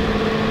 1 year.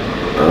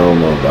 I don't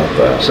know about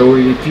that. So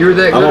if you're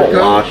that I good a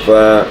don't coach, like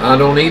that. I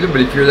don't either.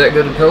 But if you're that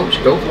good a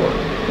coach, go for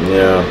it.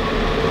 Yeah.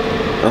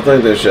 I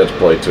think they should have to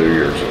play 2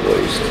 years at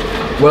least.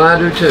 Well, I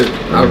do too.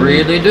 I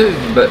really do.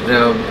 But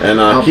now, And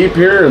I keep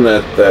hearing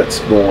that that's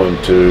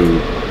going to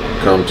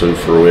come to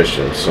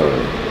fruition soon.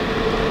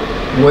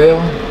 well,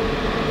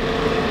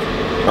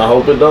 I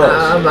hope it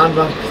does. I'd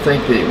like to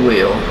think that it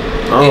will.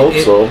 I hope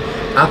so.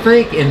 I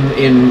think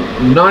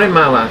not in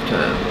my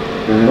lifetime,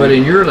 but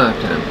in your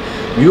lifetime,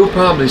 you'll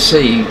probably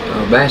see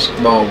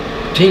basketball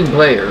team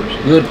players,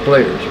 good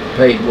players,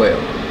 paid well.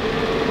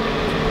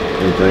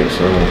 You think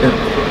so?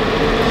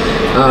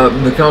 Yeah.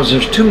 Because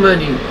there's too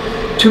many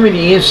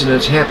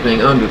incidents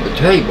happening under the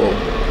table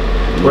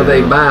where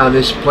they buy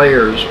this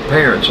player's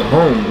parents a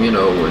home, you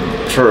know.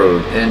 And,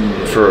 true.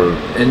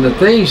 And the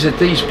things that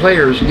these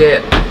players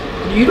get,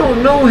 you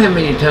don't know how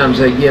many times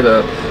they get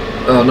an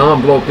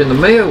envelope in the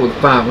mail with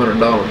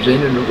 $500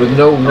 in it with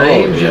no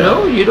names. You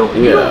know, you don't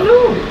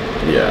know.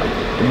 Yeah.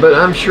 But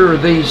I'm sure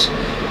these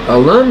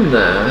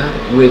alumni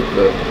with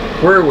the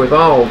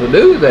wherewithal to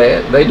do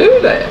that, they do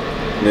that.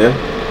 Yeah.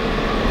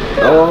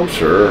 Oh, I'm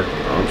sure.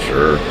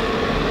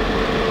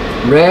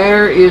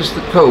 Rare is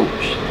the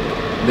coach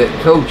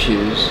that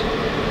coaches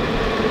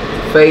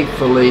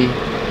faithfully,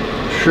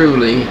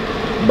 truly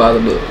by the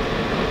book. I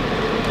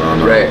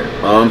know. Rare.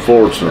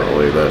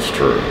 Unfortunately, that's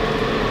true.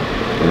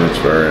 And it's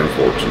very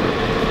unfortunate.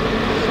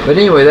 But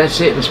anyway, that's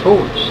it in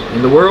sports,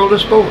 in the world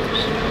of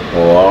sports.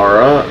 Well, all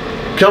right.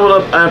 Coming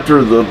up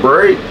after the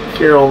break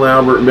here on the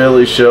Albert and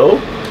Billy Show,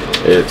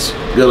 it's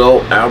good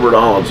old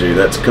Albertology.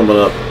 That's coming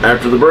up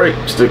after the break.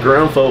 Stick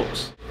around,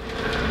 folks.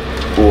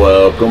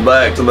 Welcome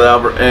back to the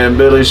Albert and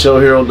Billy Show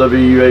here on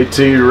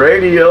WUAT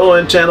Radio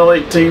and Channel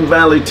 18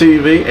 Valley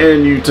TV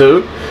and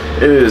YouTube.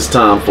 It is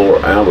time for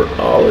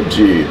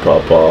Albertology,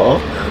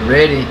 Papa. I'm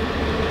ready.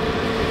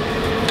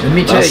 Let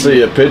me tell you. I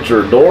see a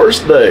picture of Doris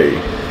Day.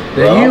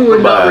 Now you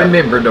would not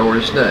remember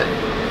Doris Day.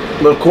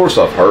 But of course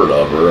I've heard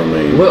of her. I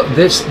mean, well,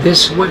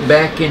 this went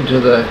back into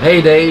the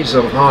heydays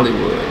of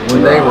Hollywood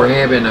when they were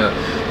having a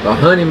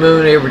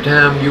honeymoon. Every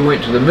time you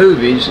went to the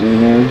movies,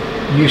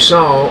 you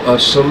saw a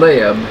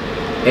celeb,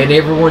 and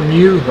everyone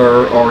knew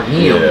her or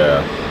him.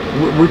 Yeah.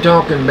 We're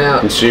talking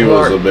about. And she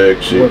was a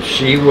big.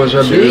 She was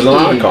an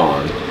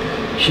icon.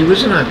 She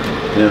was an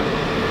icon. Yeah.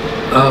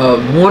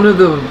 One of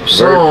the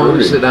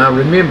songs that I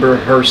remember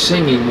her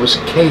singing was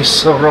 "Que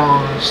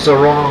sera,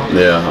 sera."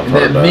 Yeah, I've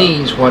heard that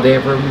means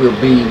whatever will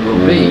be,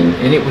 will be,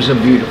 and it was a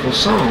beautiful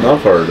song.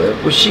 I've heard it.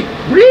 Was she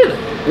really?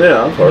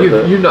 Yeah, I've heard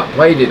it. You've not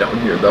played it on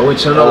here though.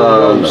 It's an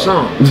old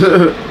song.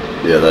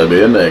 Yeah, that'd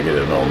be a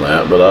negative on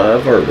that, but I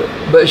have heard it.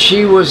 But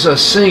she was a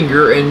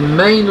singer, and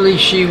mainly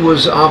she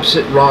was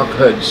opposite Rock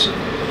Hudson,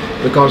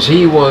 because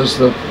he was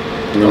the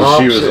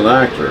she was an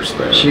actress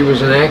then. She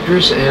was an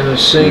actress and a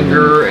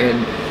singer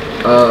and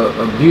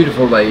a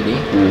beautiful lady.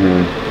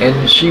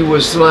 And she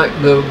was like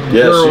the girl.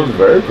 Yeah, she was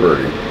very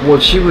pretty. Well,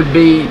 she would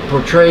be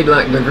portrayed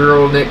like the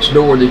girl next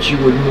door that you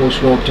would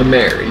most want to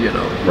marry, you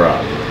know.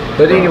 Right.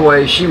 But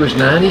anyway, she was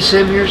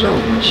 97 years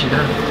old when she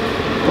died.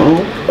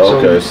 Oh,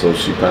 okay, so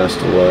she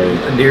passed away.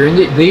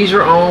 These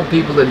are all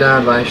people that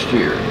died last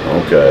year.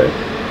 Okay.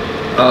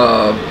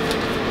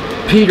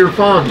 Peter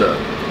Fonda,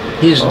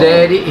 his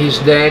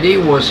daddy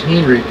was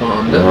Henry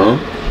Fonda.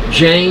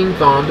 Jane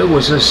Fonda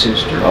was his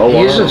sister.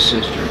 Is a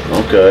sister.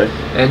 Okay.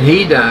 And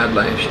he died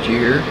last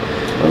year.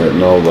 I didn't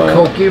know that.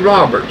 Cokie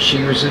Roberts,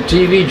 she was a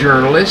TV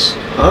journalist.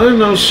 I didn't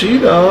know she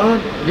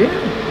died.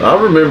 Yeah.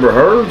 I remember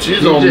her.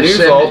 She's on news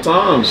all the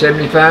time.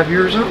 75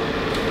 years old.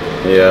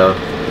 Yeah.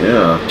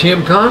 Yeah.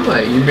 Tim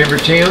Conway, you remember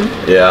Tim?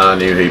 Yeah, I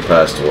knew he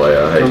passed away.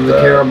 I hate that. From the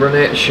Carol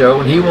Burnett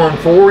Show, and he won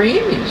 4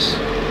 Emmys.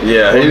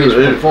 Yeah, his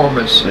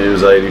performance. He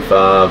was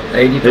 85.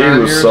 85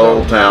 He was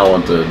so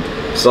talented.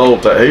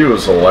 He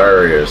was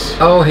hilarious.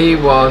 Oh, he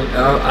was.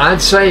 I'd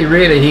say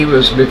really he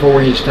was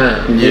before his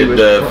time. Yeah,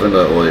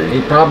 definitely.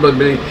 He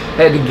probably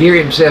had to gear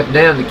himself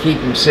down to keep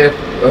himself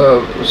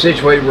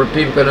situated where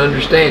people could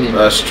understand him.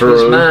 That's true.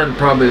 His mind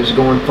probably was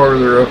going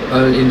further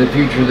in the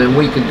future than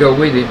we could go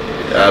with him.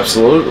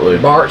 Absolutely.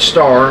 Bart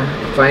Starr,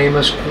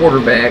 famous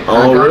quarterback.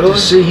 Oh, I got to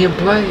see him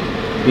play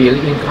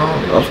Billy in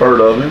college. I've heard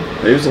of him.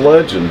 He was a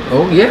legend.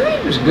 Oh yeah,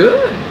 he was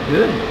good.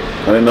 Good.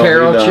 I didn't know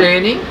Carol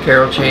Channing.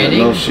 I didn't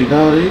know she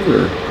died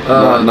either.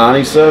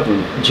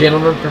 97.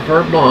 Gentlemen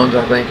Prefer Blondes,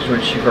 I think, is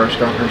when she first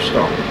got her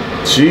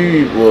start.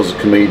 She was a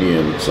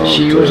comedian.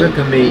 She was a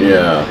comedian.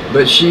 Yeah.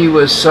 But she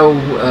was so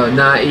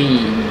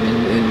naive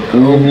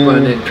and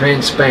open and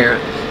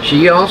transparent.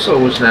 She also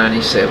was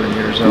 97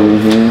 years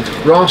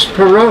old. Ross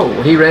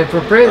Perot, he ran for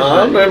president.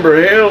 I remember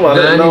him. I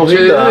didn't know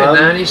he died.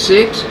 And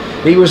 96,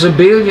 he was a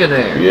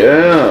billionaire.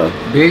 Yeah.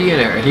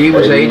 Billionaire. He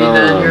was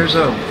 89 years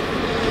old.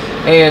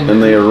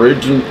 And the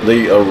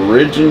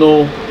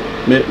original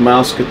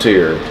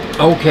Mouseketeer.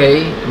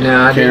 Okay,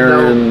 now I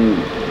didn't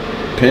know.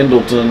 Karen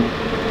Pendleton.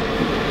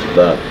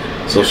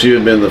 So she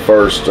had been the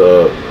first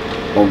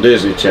on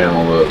Disney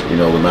Channel,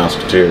 the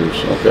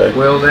Mouseketeers. Okay.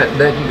 Well,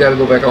 that you got to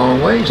go back a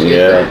long ways to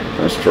get that.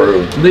 That's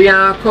true. Lee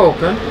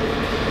Iacocca,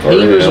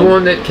 he was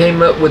one that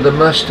came up with the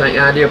Mustang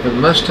idea for the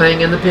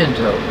Mustang and the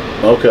Pinto.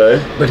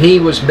 Okay. But he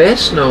was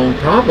best known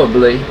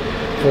probably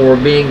for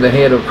being the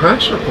head of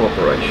Chrysler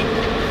Corporation.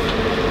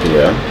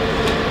 Yeah.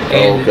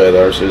 And okay,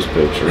 there's his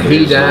picture.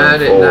 He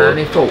died at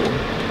 94.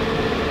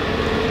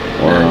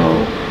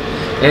 Wow.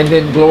 And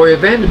then Gloria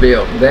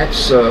Vanderbilt,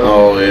 that's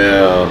oh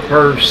yeah,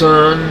 her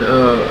son,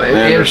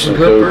 Anderson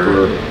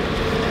Cooper.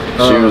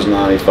 She was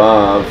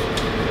 95.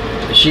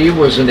 She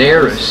was an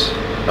heiress.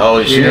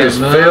 Oh, she was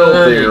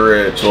filthy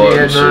rich,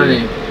 wasn't she? She had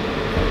money.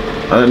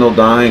 I didn't know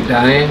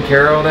Diane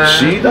Carroll died.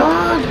 She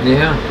died?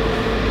 Yeah.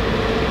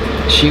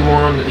 She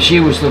won. She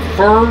was the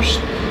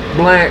first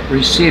black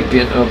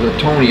recipient of the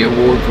Tony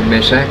Award for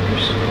Best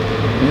Actress.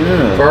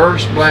 Yeah.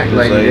 First black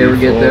lady to ever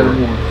get that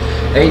award.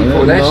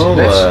 84.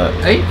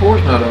 That's 84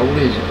 is not old,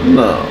 is it?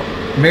 No.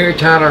 Mary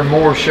Tyler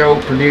Moore Show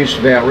produced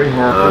Valerie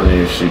Harper. I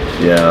knew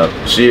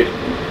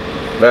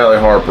Valerie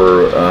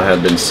Harper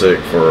had been sick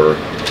for a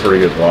pretty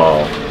good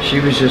while. She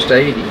was just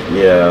 80.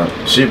 Yeah,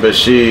 she had been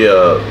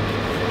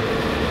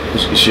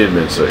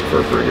sick for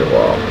a pretty good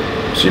while.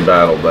 She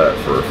battled that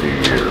for a few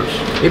years.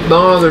 It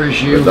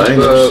bothers you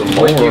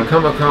when you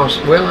come across,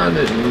 well, I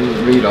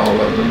didn't read all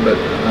of them, but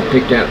I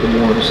picked out the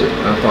ones that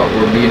I thought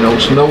were being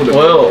notable.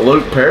 Well,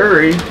 Luke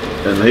Perry,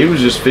 and he was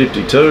just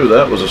 52.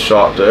 That was a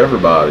shock to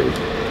everybody.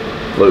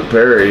 Luke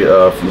Perry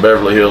from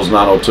Beverly Hills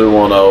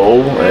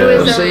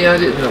 90210. See, I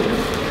didn't know.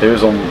 He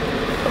was on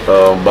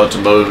a bunch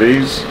of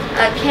movies.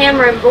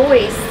 Cameron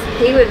Boyce,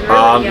 he was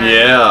really young.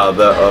 Yeah,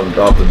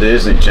 off the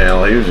Disney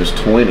Channel. He was just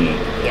 20.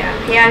 Yeah,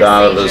 he had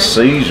died of a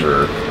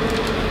seizure.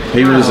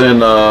 He was in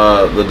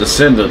the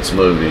Descendants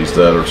movies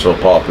that are so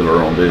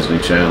popular on Disney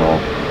Channel.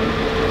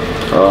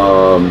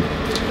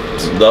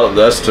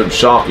 That's two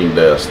shocking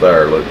deaths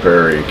there, Luke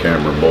Perry and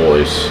Cameron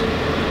Boyce.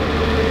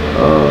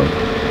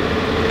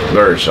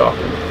 Very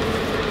shocking.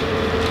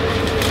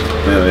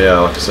 And yeah,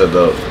 like I said,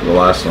 the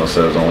last one I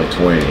said was only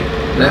 20.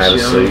 That's had a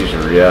young.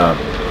 seizure, yeah.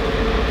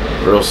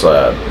 Real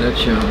sad.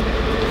 That's young.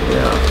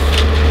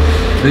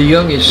 Yeah. The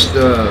youngest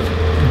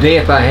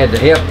death I had to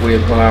help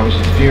with while I was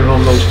at the funeral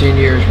in those 10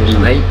 years was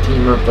an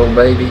 18-month-old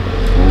baby.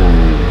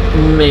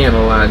 Man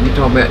alive, you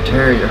talking about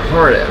tearing your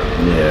heart out.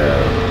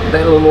 Yeah.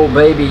 That little old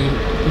baby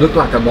looked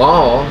like a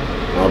ball.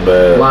 I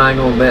bet. Lying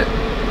on that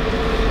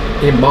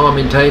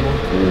embalming table.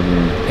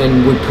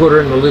 And we put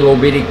her in a little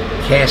bitty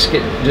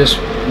casket just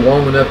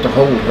long enough to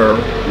hold her.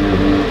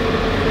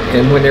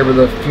 And whenever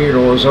the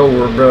funeral was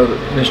over,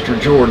 Mr.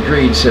 George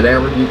Reed said,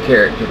 Albert, you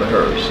carry it to the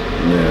hearse.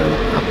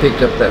 Yeah. I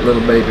picked up that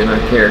little baby and I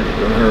carried it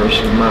to the hearse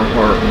with my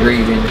heart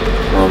grieving.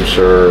 I'm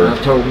sure. And I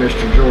told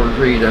Mr. George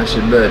Reed, I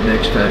said, Bud,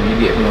 next time you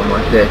get one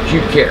like that,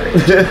 you carry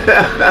it.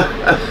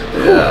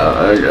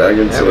 Yeah, I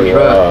can see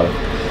why.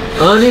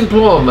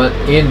 Unemployment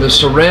in the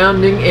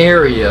surrounding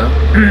area,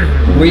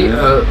 we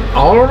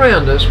all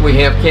around us, we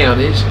have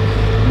counties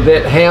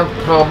that have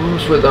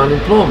problems with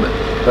unemployment,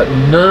 but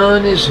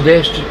none is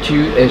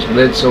destitute as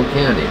Bledsoe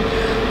County.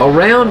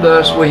 Around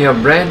us, we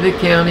have Bradley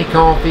County,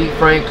 Coffee,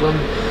 Franklin,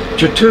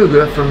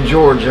 Chattooga from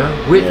Georgia,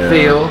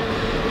 Whitfield,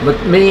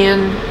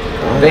 McMinn,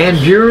 Van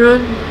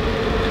Buren,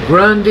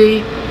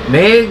 Grundy,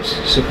 Meigs,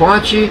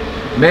 Sequatchie,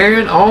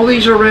 Marion, all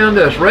these are around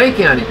us, Ray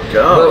County.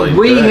 But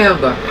we have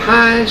the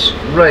highest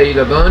rate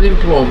of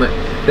unemployment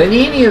than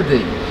any of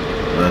these.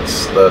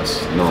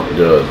 That's not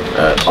good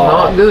at all.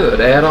 Not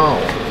good at all.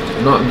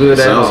 Not good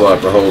at all. Sounds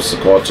like the whole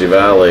Sequatchie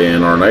Valley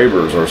and our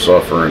neighbors are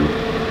suffering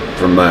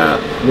from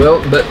that.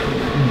 Well, but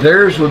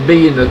theirs would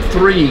be in the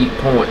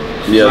 3-point.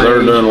 Yeah,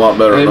 they're doing a lot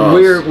better than us.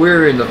 And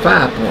we're in the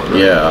 5-point. Right?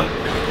 Yeah,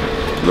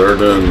 they're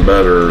doing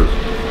better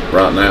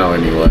right now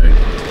anyway.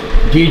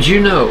 Did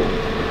you know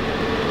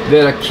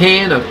that a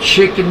can of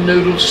chicken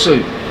noodle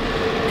soup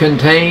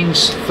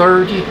contains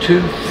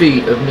 32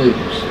 feet of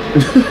noodles?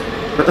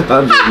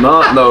 I did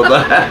not know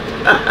that.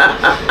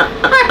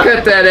 I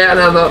cut that out and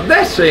I thought,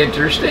 that's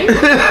interesting.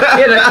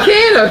 In a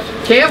can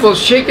of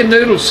Campbell's chicken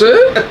noodle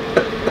soup,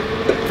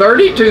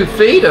 32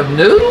 feet of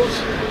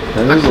noodles?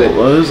 That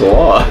is a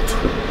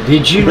lot.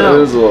 Did you know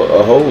that is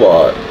a whole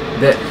lot.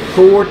 That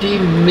 40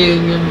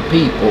 million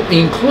people,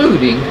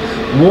 including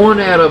 1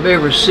 out of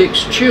every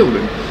 6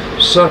 children,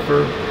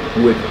 suffer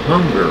with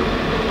hunger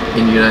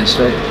in the United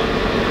States?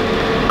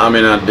 I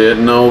mean, I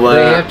didn't know that.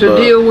 They have to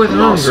deal with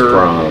hunger. I'm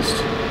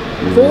surprised.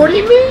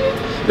 40 million?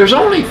 There's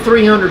only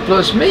 300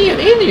 plus million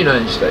in the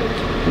United States.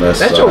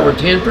 That's over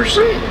 10%.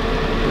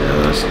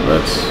 Yeah,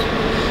 that's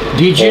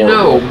Did you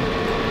know?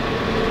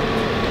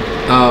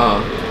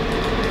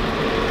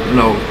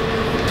 No.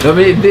 I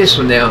mean, this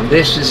one now.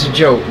 This is a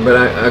joke, but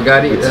I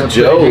got it. It's a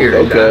joke. Here.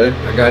 Okay.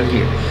 I got it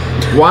here.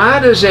 Why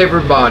does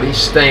everybody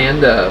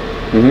stand up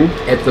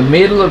at the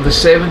middle of the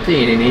 7th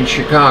inning in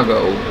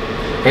Chicago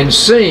and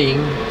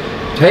sing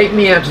 "Take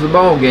Me Out to the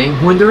Ball Game"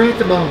 when they're at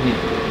the ball game?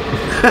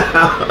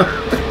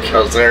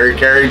 Because Harry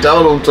Carey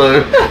told them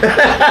to.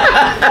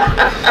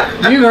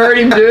 You heard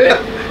him do it?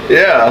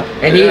 Yeah.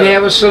 And he'd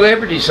have a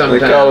celebrity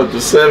sometimes. They call it the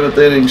 7th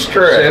inning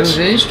stretch. 7th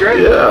inning stretch?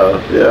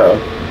 Yeah, yeah.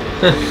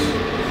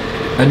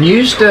 A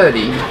new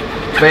study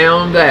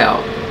found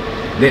out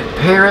that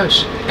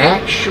parents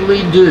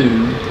actually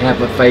do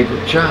have a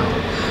favorite child.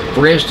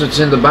 For instance,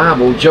 in the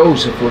Bible,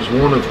 Joseph was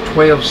one of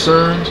 12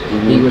 sons.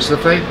 He was the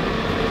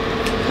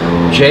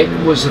favorite.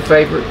 Jacob was the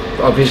favorite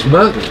of his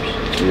mother's.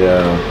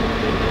 Yeah.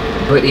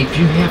 But if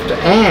you have to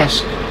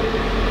ask,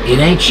 it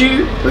ain't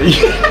you.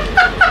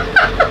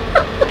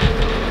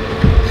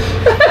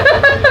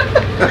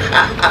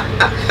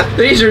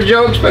 These are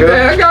jokes, but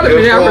I got them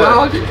in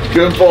Appleology.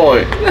 Good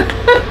point.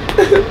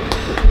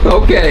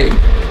 Okay.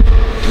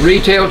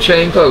 Retail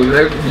chain closing.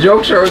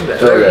 Jokes are,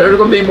 there's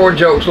going to be more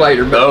jokes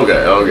later. But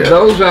Okay.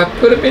 Those, I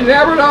put them in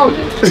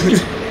Appleology.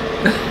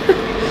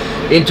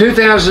 In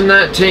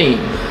 2019,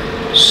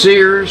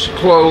 Sears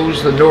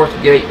closed the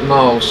Northgate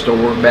Mall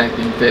store back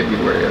in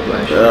February of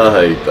last year.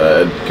 I hate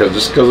that,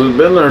 just because it's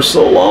been there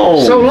so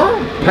long. So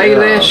long.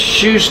 Payless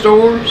shoe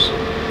stores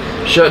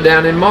shut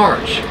down in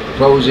March,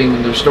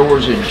 closing their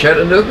stores in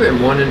Chattanooga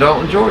and one in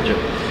Dalton, Georgia,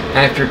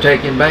 after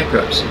taking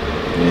bankruptcy.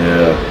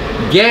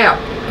 Yeah. Gap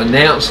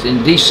announced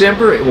in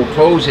December it will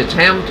close its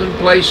Hamilton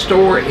Place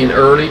store in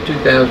early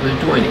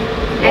 2020.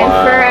 And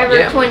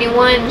Forever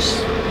 21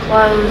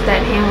 closed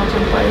at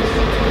Hamilton Place.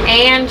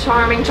 And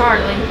Charming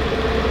Charlie.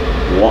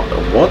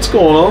 What's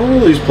going on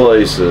with these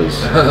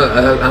places?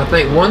 I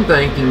think one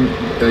thing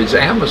is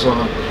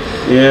Amazon.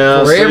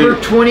 Yeah. Forever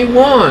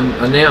 21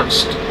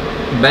 announced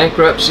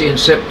bankruptcy in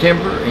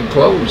September and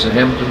closed the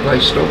Hamilton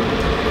Place store.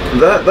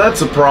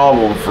 That's a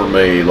problem for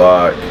me.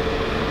 Like,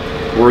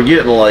 we're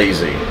getting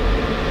lazy.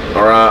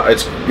 All right,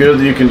 it's good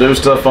that you can do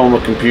stuff on the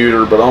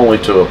computer, but only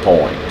to a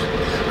point.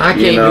 I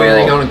can't do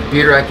anything on the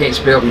computer. I can't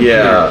spell computer.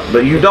 Yeah,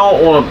 but you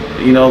don't want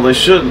to. They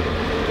shouldn't.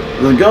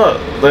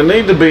 There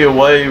need to be a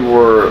way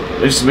where there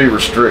needs to be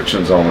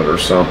restrictions on it or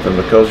something,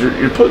 because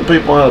you're putting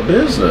people out of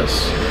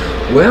business.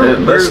 Well,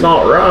 that's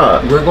not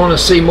right. We're going to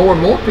see more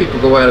and more people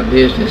go out of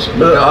business.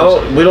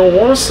 But we don't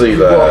want to see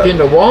that. You walk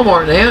into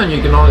Walmart now and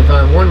you can only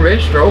find one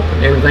register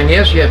open. Everything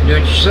else you have to do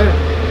it yourself.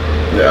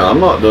 Yeah, I'm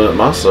not doing it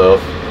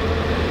myself.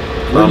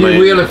 Well, you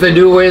will if they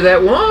do away with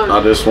that one.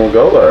 I just won't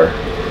go there.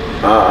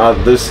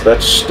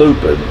 That's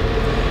stupid.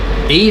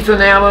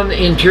 Ethan Allen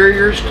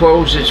Interiors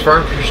closed its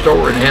furniture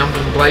store in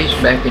Hamilton Place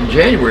back in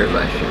January of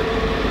last year.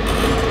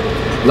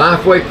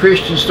 Lifeway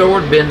Christian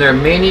store had been there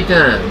many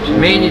times,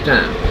 many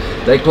times.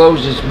 They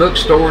closed its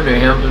bookstore near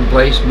Hamilton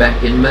Place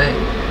back in May.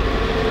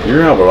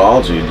 Your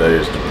Appleology day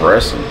is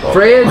depressing.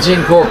 Fred's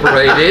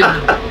Incorporated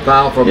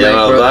filed for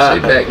bankruptcy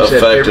back in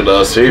September.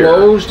 Us here.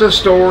 Closed a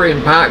store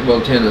in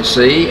Pikeville,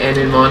 Tennessee, and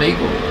in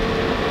Monteagle.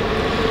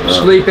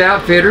 Sleep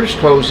Outfitters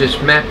closed its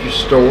mattress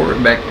store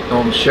back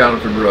on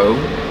Shallowford Road.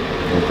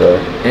 Okay.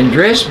 And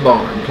Dress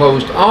Barn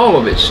closed all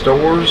of its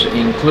stores,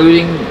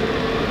 including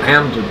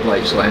Hamilton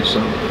Place, last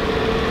summer.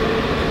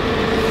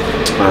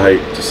 I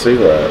hate to see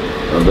that.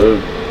 I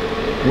do.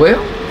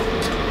 Well,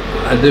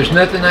 there's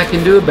nothing I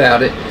can do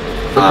about it.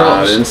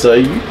 I didn't say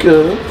you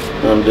could.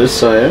 I'm just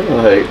saying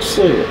I hate to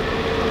see it.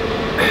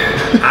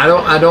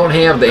 I don't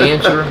have the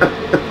answer,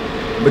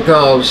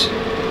 because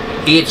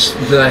it's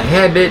the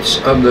habits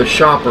of the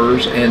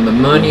shoppers and the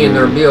money in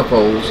their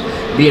billfolds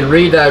being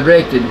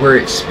redirected where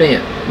it's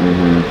spent.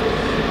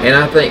 And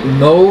I think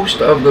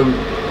most of the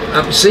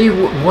see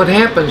what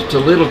happens to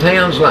little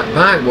towns like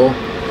Pikeville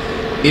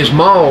is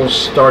malls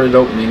started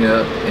opening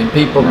up and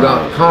people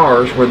got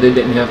cars where they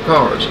didn't have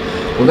cars.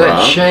 Well,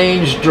 that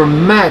changed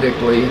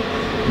dramatically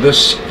the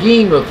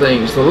scheme of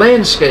things, the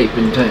landscape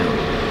in town.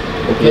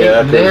 Okay,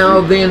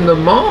 now then the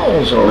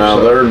malls are. Now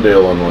they're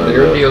dealing with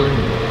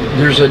it.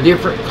 There's a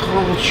different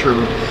culture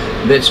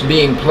that's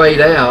being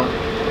played out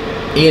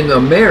in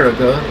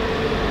America,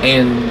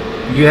 and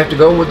you have to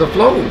go with the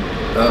flow.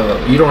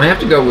 You don't have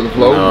to go with the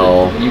flow.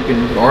 No. You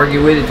can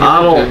argue with it.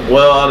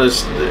 Well, I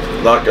just,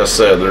 like I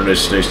said, there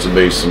just needs to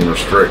be some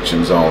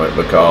restrictions on it,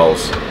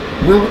 because.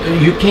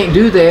 Well, you can't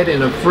do that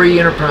in a free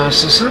enterprise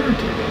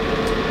society.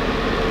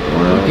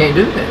 You can't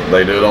do that.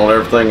 They do it on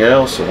everything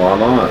else, so why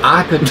not?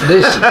 I could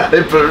listen.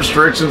 They put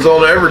restrictions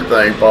on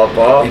everything,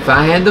 Papa. If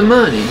I had the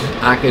money,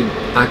 I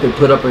could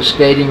put up a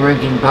skating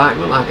rink in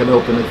Pikeville. I could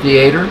open a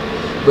theater.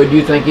 But do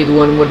you think either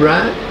one would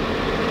ride?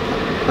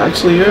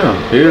 Actually,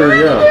 yeah. Here,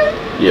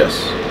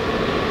 yes.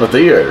 A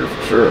theater,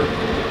 for sure.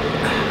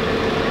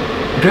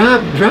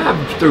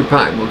 Drive through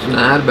Pikeville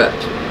tonight about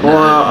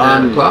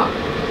 9 o'clock.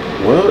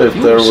 Well, if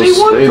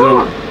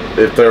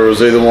there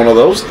was either one of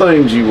those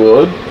things, you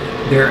would.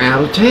 They're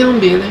out of town,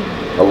 Billy.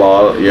 A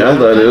lot.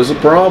 That is a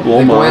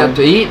problem. They go out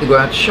to eat. They go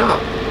out to shop.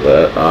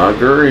 That I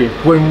agree.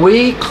 When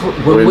we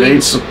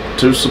need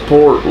to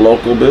support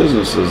local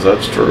businesses.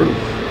 That's true.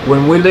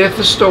 When we left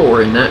the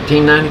store in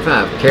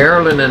 1995,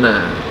 Carolyn and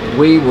I,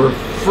 we were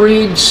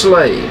freed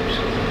slaves.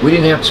 We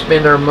didn't have to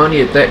spend our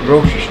money at that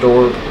grocery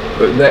store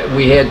that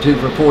we had to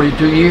for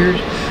 42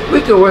 years. We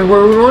could go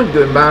anywhere we wanted to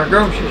go and buy our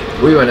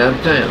groceries. We went out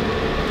of town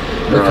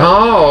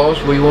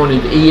because we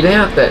wanted to eat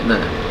out that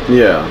night.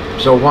 Yeah.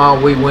 So while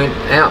we went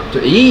out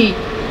to eat,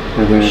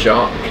 we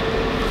shopped.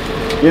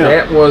 Yeah.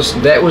 That was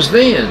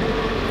then.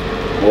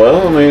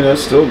 Well, I mean, that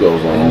still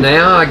goes on.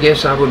 Now, I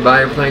guess I would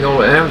buy everything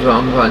on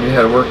Amazon if I knew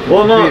how to work the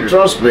computer. No,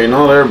 trust me,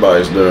 not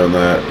everybody's doing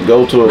that.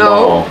 Go to a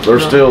mall. They're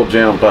still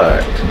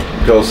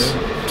jam-packed, because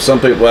some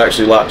people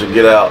actually like to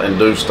get out and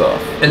do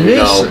stuff. And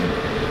listen,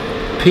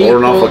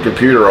 pouring off a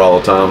computer all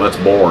the time, that's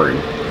boring.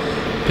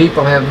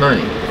 People have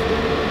money.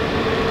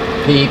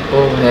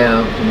 People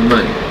have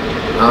money.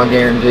 I'll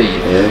guarantee you.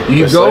 Yeah,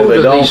 you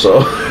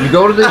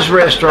go to these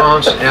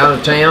restaurants out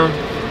of town,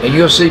 and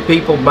you'll see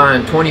people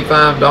buying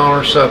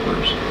 $25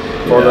 suppers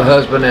for the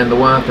husband and the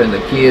wife and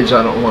the kids.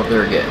 I don't know what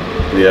they're getting.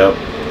 Yep.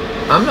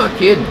 I'm not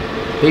kidding.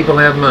 People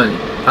have money.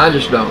 I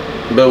just don't.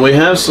 But we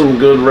have some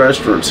good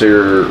restaurants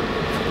here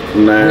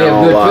now.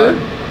 We have good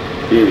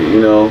food.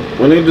 You know,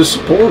 we need to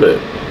support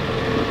it.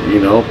 You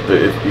know,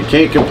 if you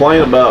can't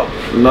complain about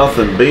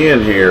nothing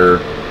being here,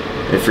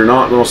 if you're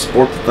not going to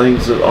support the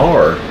things that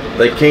are,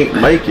 they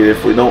can't make it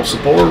if we don't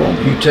support them.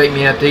 You take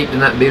me out to eat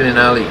tonight, Billy, and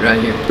I'll eat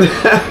right here.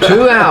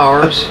 2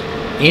 hours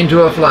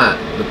into a flight,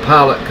 the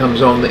pilot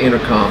comes on the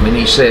intercom and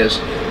he says,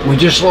 "We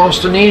just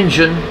lost an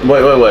engine."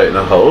 Wait.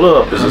 Now hold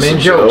up. I'm in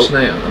jokes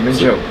now. I'm in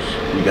jokes.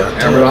 You got to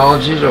tell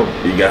Aerology's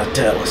over. You got to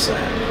tell us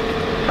that.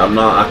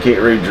 I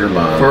can't read your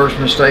mind. First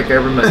mistake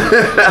ever made.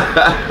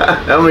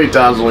 How many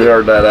times have we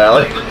heard that,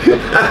 Allie?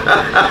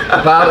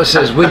 The pilot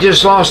says, "We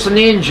just lost an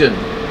engine,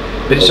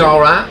 but it's all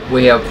right.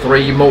 We have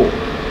 3 more.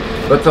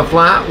 But the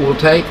flight will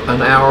take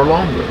an hour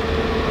longer."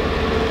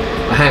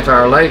 A half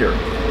hour later,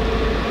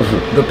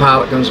 the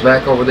pilot comes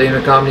back over the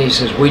intercom and he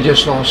says, "We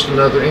just lost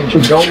another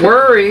engine. Don't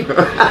worry.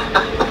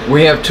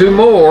 We have 2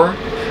 more.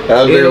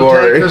 It'll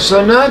take us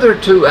another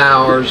 2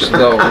 hours,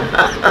 though."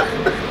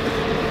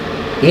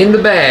 In the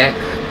back,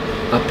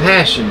 a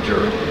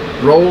passenger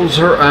rolls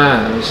her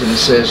eyes and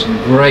says,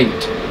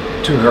 "Great,"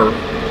 to her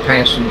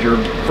passenger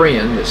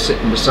friend that's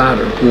sitting beside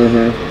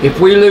her. "If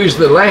we lose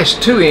the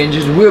last 2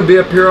 engines, we'll be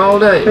up here all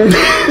day."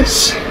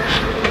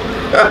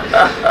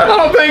 I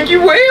don't think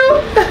you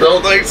will.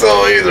 Don't think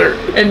so either.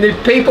 And the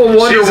people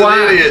wonder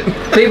why. Idiot.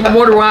 People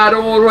wonder why I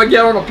don't want to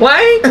get on a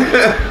plane.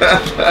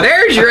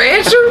 There's your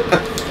answer.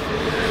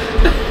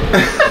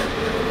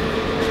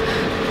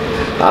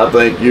 I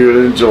think you would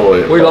enjoy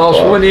it. We lost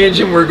 1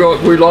 engine.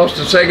 We lost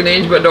the 2nd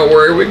engine, but don't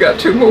worry, we got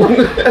 2 more.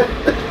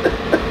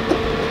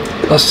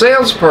 A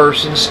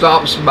salesperson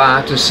stops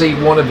by to see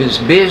one of his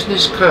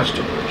business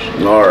customers.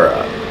 All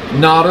right.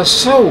 Not a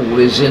soul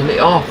is in the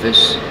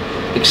office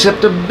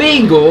except a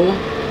beagle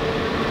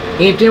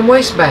emptying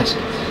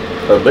wastebaskets.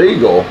 A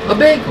beagle? A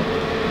beagle.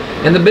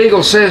 And the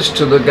beagle says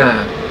to the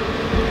guy,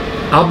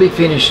 "I'll be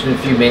finished in a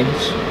few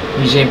minutes."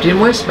 He's emptying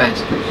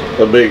wastebaskets.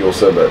 A beagle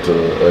said that to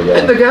the guy.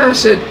 And the guy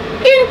said,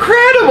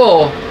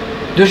 "Incredible!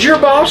 Does your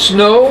boss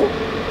know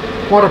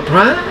what a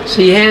prize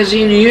he has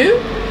in you?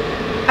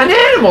 An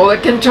animal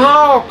that can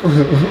talk."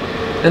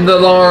 And the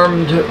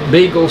alarmed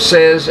beagle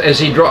says as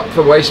he dropped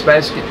the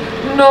wastebasket,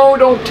 "No,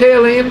 don't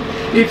tell him.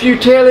 If you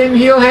tell him,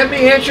 he'll have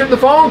me answering the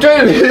phone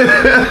too."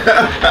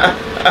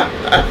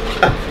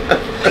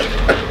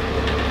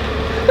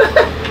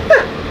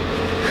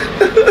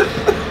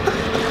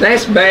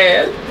 That's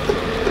bad.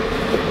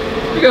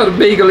 You got a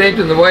beagle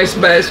emptying the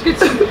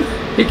wastebaskets.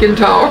 He can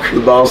talk. The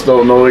boss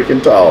don't know he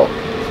can talk.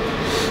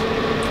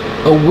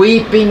 A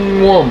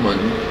weeping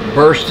woman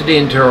bursted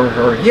into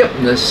her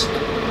hypnotist,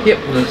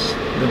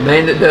 the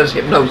man that does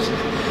hypnosis,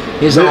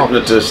 his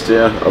hypnotist,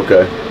 yeah,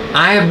 okay.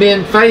 "I have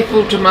been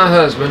faithful to my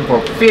husband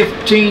for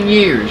 15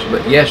 years,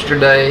 but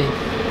yesterday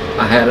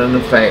I had an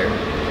affair,"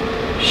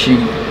 she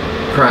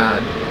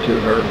cried to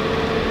her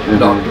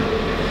doctor.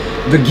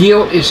 "The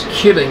guilt is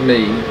killing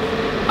me.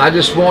 I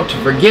just want to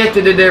forget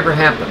that it ever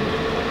happened."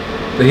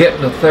 The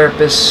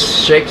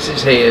hypnotherapist shakes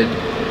his head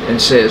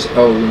and says,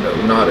 "Oh no,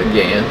 not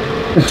again."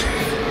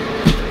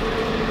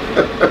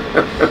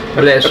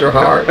 Bless her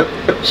heart.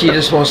 She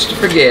just wants to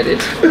forget it.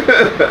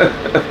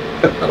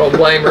 I don't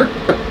blame her.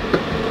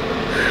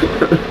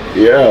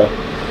 Yeah.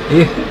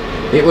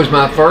 It was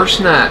my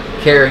first night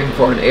caring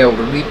for an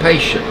elderly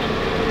patient.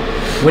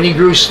 When he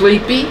grew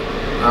sleepy,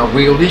 I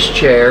wheeled his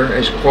chair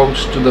as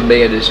close to the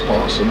bed as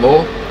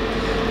possible,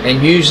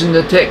 and using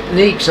the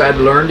techniques I'd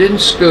learned in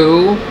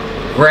school,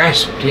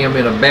 grasped him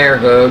in a bear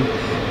hug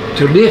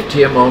to lift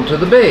him onto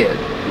the bed.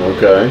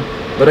 Okay.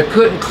 But I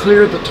couldn't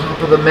clear the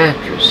top of the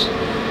mattress,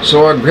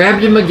 so I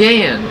grabbed him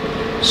again,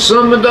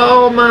 summoned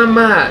all my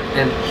might,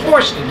 and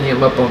hoisted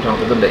him up on top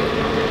of the bed.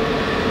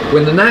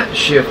 When the night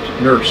shift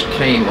nurse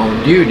came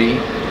on duty,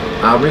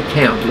 I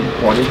recounted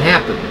what had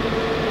happened.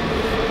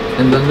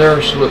 And the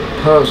nurse looked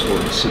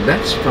puzzled and said,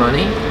 "That's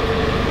funny.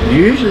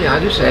 Usually I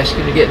just ask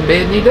him to get in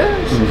bed and he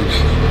does."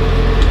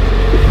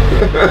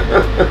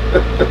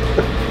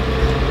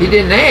 He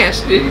didn't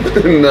ask, did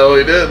he? No,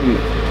 he didn't.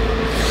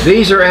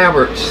 These are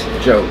Albert's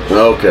jokes.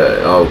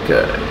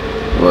 Okay.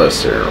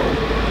 Let's hear them.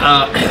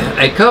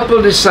 A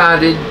couple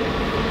decided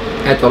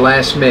at the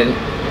last minute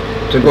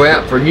to go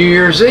out for New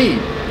Year's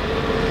Eve.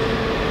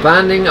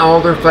 Finding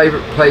all their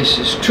favorite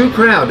places too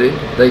crowded,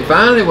 they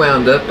finally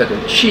wound up at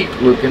a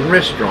cheap-looking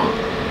restaurant.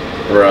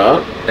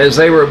 Right. As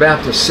they were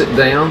about to sit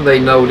down, they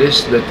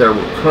noticed that there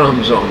were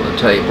crumbs on the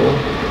table,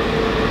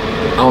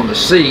 on the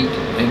seat,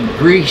 and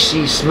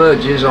greasy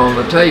smudges on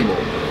the table.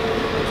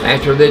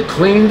 After they'd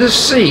cleaned the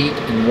seat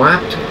and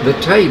wiped the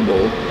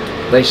table,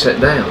 they sat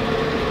down.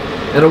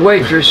 And a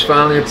waitress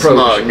finally approached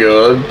not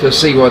good. to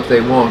see what they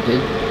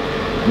wanted.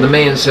 And the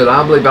man said,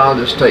 "I believe I'll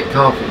just take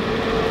coffee."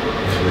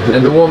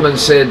 And the woman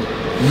said,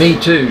 "Me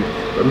too,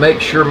 but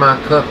make sure my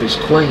cup is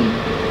clean."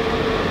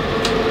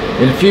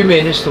 In a few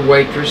minutes, the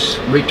waitress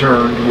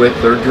returned with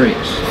their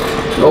drinks.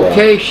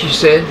 "Okay," she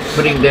said,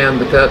 putting down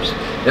the cups.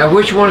 Now,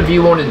 which one of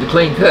you wanted the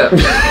clean cup?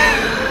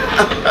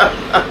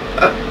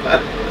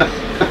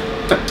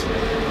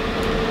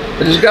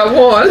 I just got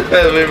one.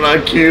 That'd be my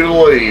cue to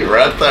leave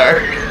right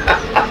there.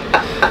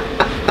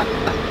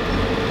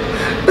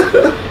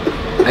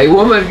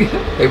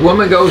 A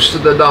woman goes to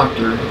the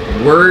doctor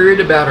worried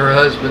about her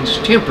husband's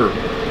temper.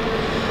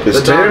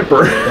 His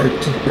temper.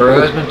 Her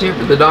husband's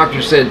temper. The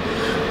doctor said,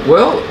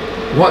 well,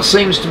 what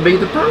seems to be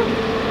the problem?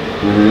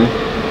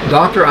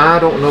 Doctor, I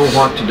don't know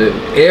what to do.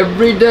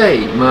 Every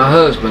day my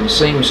husband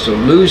seems to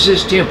lose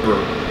his temper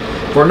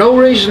for no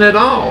reason at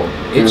all.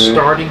 It's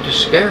starting to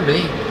scare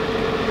me.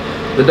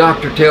 The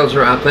doctor tells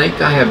her, I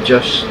think I have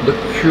just the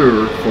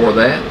cure for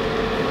that.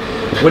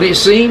 When it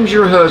seems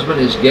your husband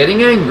is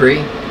getting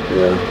angry,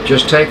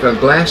 just take a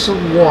glass of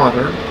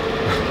water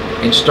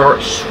and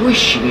start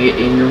swishing it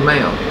in your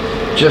mouth.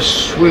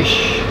 Just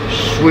swish,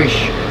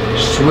 swish,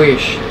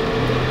 swish.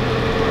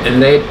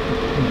 And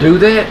do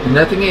that,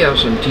 nothing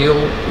else, until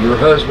your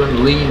husband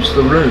leaves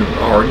the room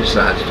or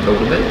decides to go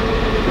to bed.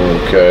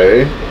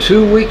 Okay.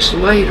 2 weeks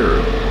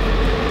later,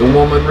 the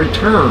woman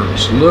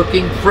returns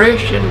looking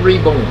fresh and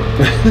reborn.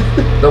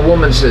 The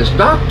woman says,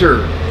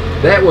 Doctor,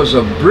 that was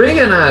a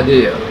brilliant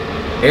idea.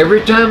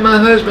 Every time my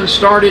husband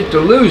started to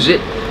lose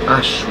it,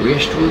 I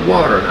swished with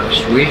water, and I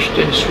swished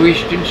and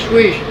swished and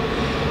swished,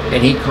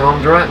 and he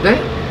calmed right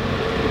down.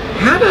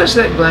 How does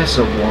that glass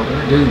of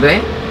water do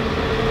that?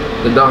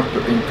 The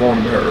doctor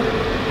informed her,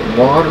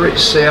 water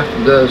itself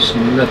does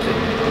nothing.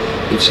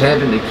 It's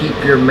having to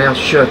keep your mouth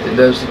shut that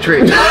does the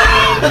trick.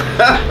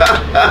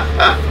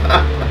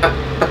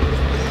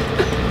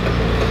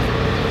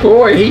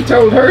 Boy, he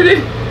told her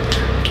to.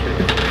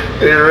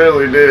 He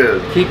really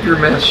did. Keep your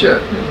mouth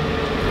shut.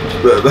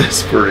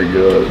 That's pretty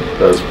good.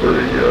 That's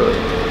pretty good.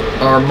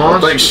 Our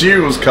monster, I think she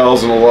was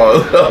causing a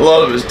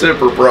lot of his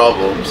temper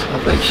problems. I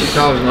think she's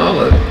causing all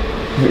of it.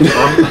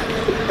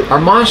 Our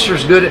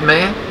monster's good at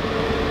math.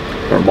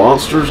 Our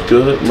monster's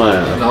good at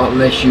math. Not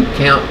unless you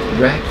count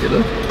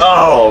Dracula.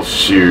 Oh,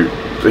 shoot.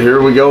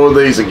 Here we go with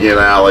these again,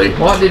 Allie.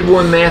 What did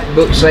one math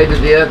book say to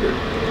the other?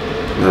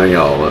 Hang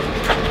on.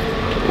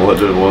 What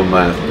did one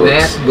math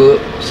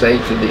book say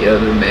to the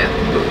other math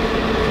book?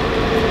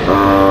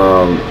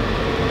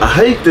 I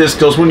hate this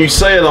because when you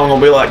say it, I'm going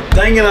to be like,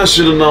 dang it, I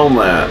should have known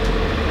that.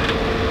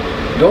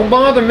 Don't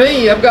bother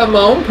me. I've got my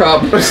own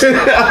problems.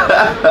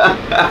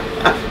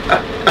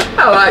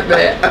 I like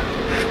that.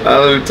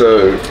 I do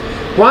too.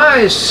 Why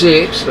is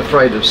 6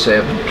 afraid of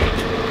 7?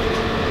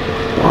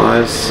 Why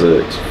is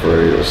 6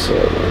 afraid of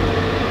 7?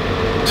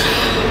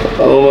 I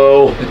don't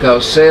know.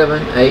 Because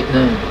 7, 8,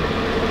 9.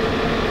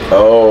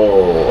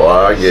 Oh,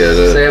 I get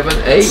it. 7,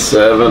 8,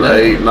 7,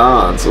 8,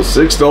 9. So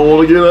 6 don't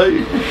want to get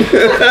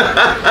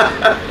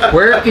 8.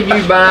 Where can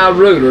you buy a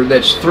ruler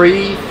that's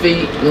 3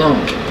 feet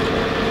long?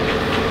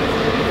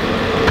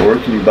 Where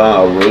can you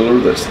buy a ruler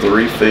that's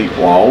 3 feet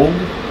long?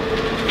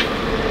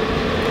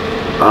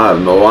 I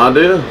have no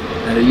idea.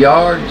 At a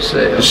yard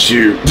sale.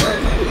 Shoot.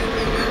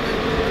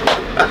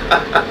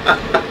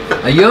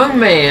 A young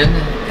man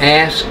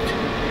asked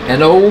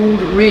an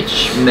old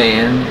rich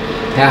man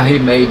how he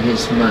made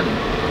his money.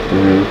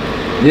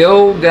 The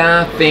old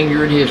guy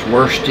fingered his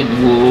worsted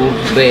wool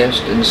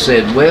vest and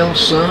said, well,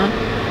 son,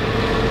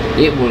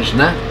 it was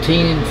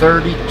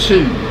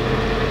 1932,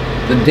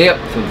 the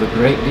depth of the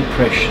Great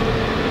Depression.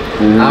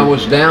 I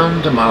was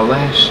down to my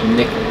last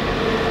nickel.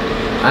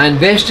 I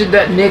invested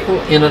that nickel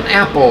in an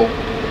apple.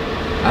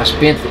 I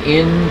spent the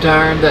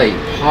entire day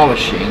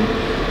polishing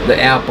the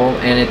apple,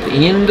 and at the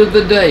end of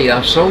the day,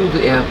 I sold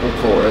the apple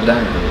for a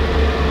dime.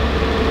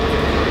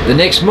 The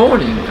next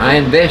morning, I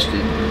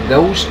invested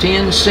those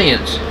 10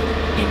 cents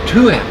in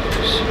 2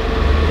 apples.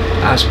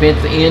 I spent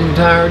the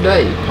entire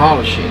day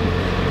polishing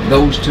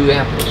those 2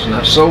 apples, and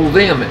I sold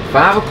them at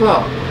 5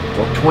 o'clock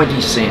for 20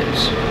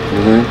 cents.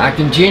 I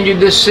continued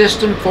this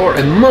system for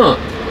a month,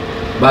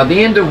 by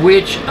the end of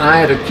which I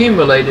had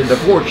accumulated a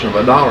fortune of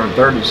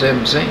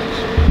 $1.37.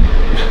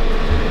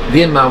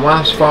 Then my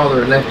wife's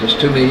father left us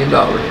 $2 million.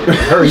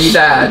 He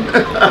died.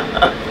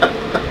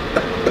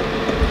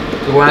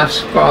 The wife's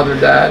father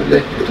died,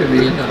 left $2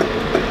 million.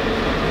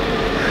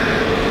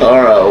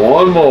 All right,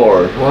 one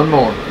more. One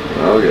more.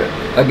 Okay.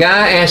 A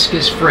guy asked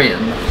his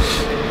friend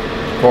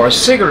for a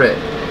cigarette.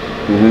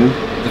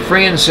 The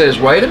friend says,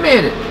 wait a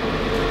minute.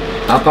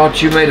 I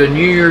thought you made a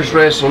New Year's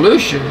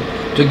resolution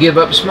to give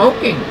up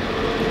smoking.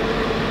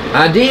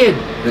 I did,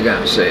 the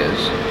guy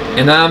says,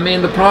 and I'm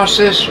in the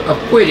process of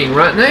quitting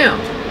right now.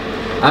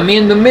 I'm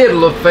in the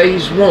middle of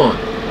phase 1.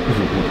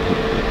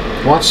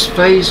 What's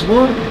phase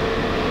 1?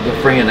 The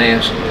friend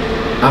asked.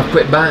 I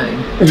quit buying.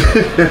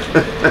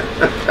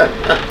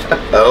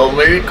 I don't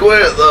mean to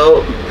quit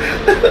though.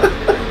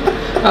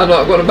 I'm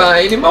not going to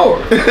buy any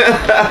more.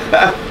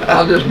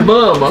 I'll just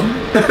bum them.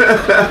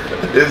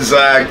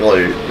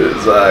 Exactly.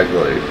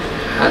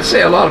 I'd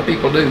say a lot of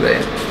people do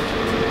that.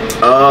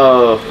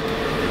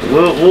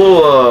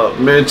 We'll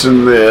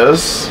mention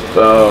this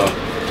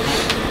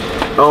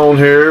on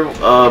here.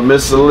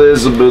 Miss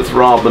Elizabeth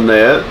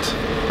Robinette,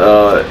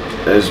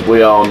 as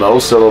we all know,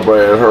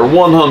 celebrated her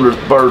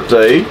 100th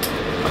birthday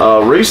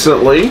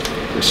recently,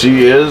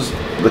 she is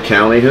the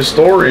county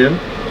historian.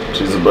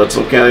 She's a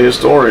Buttsville County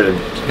historian.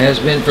 Has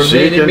been for She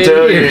many, can many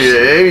tell years. you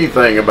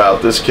anything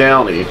about this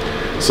county.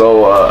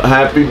 So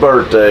happy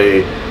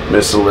birthday,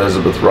 Miss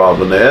Elizabeth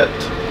Robinette.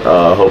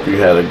 Hope you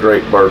had a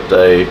great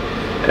birthday.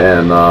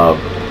 And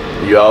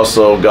you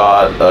also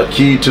got a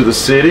key to the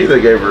city. They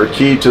gave her a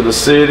key to the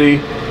city.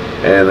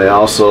 And they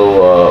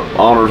also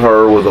honored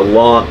her with a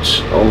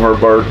lunch on her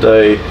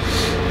birthday.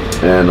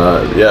 And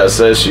yeah, it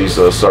says she's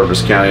a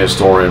Service County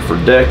historian for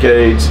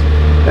decades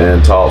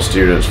and taught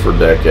students for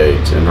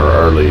decades in her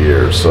early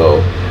years.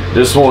 So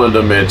just wanted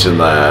to mention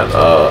that.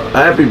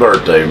 Happy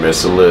birthday,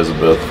 Miss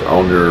Elizabeth,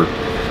 on your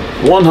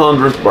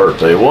 100th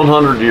birthday,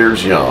 100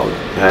 years young.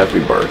 Happy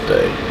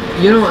birthday.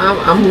 You know,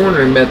 I'm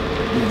wondering about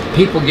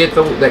people get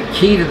that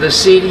key to the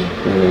city.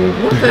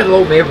 What if that'll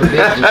open every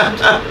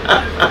business?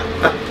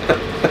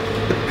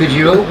 Could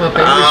you open up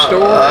every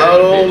store? I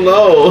don't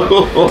know.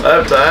 We'll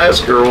have to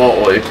ask her,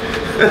 won't we?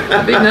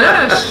 It'd be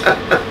nice.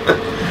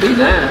 Be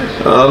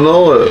nice. I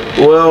know it.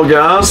 Well,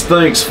 guys,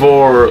 thanks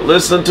for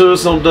listening to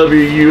us on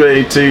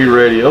WUAT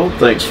Radio.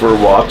 Thanks for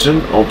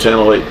watching on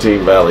Channel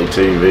 18 Valley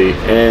TV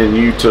and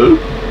YouTube.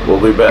 We'll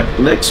be back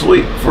next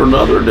week for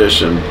another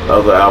edition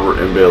of the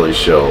Albert and Billy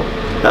Show.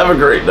 Have a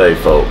great day,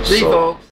 folks. See you, folks.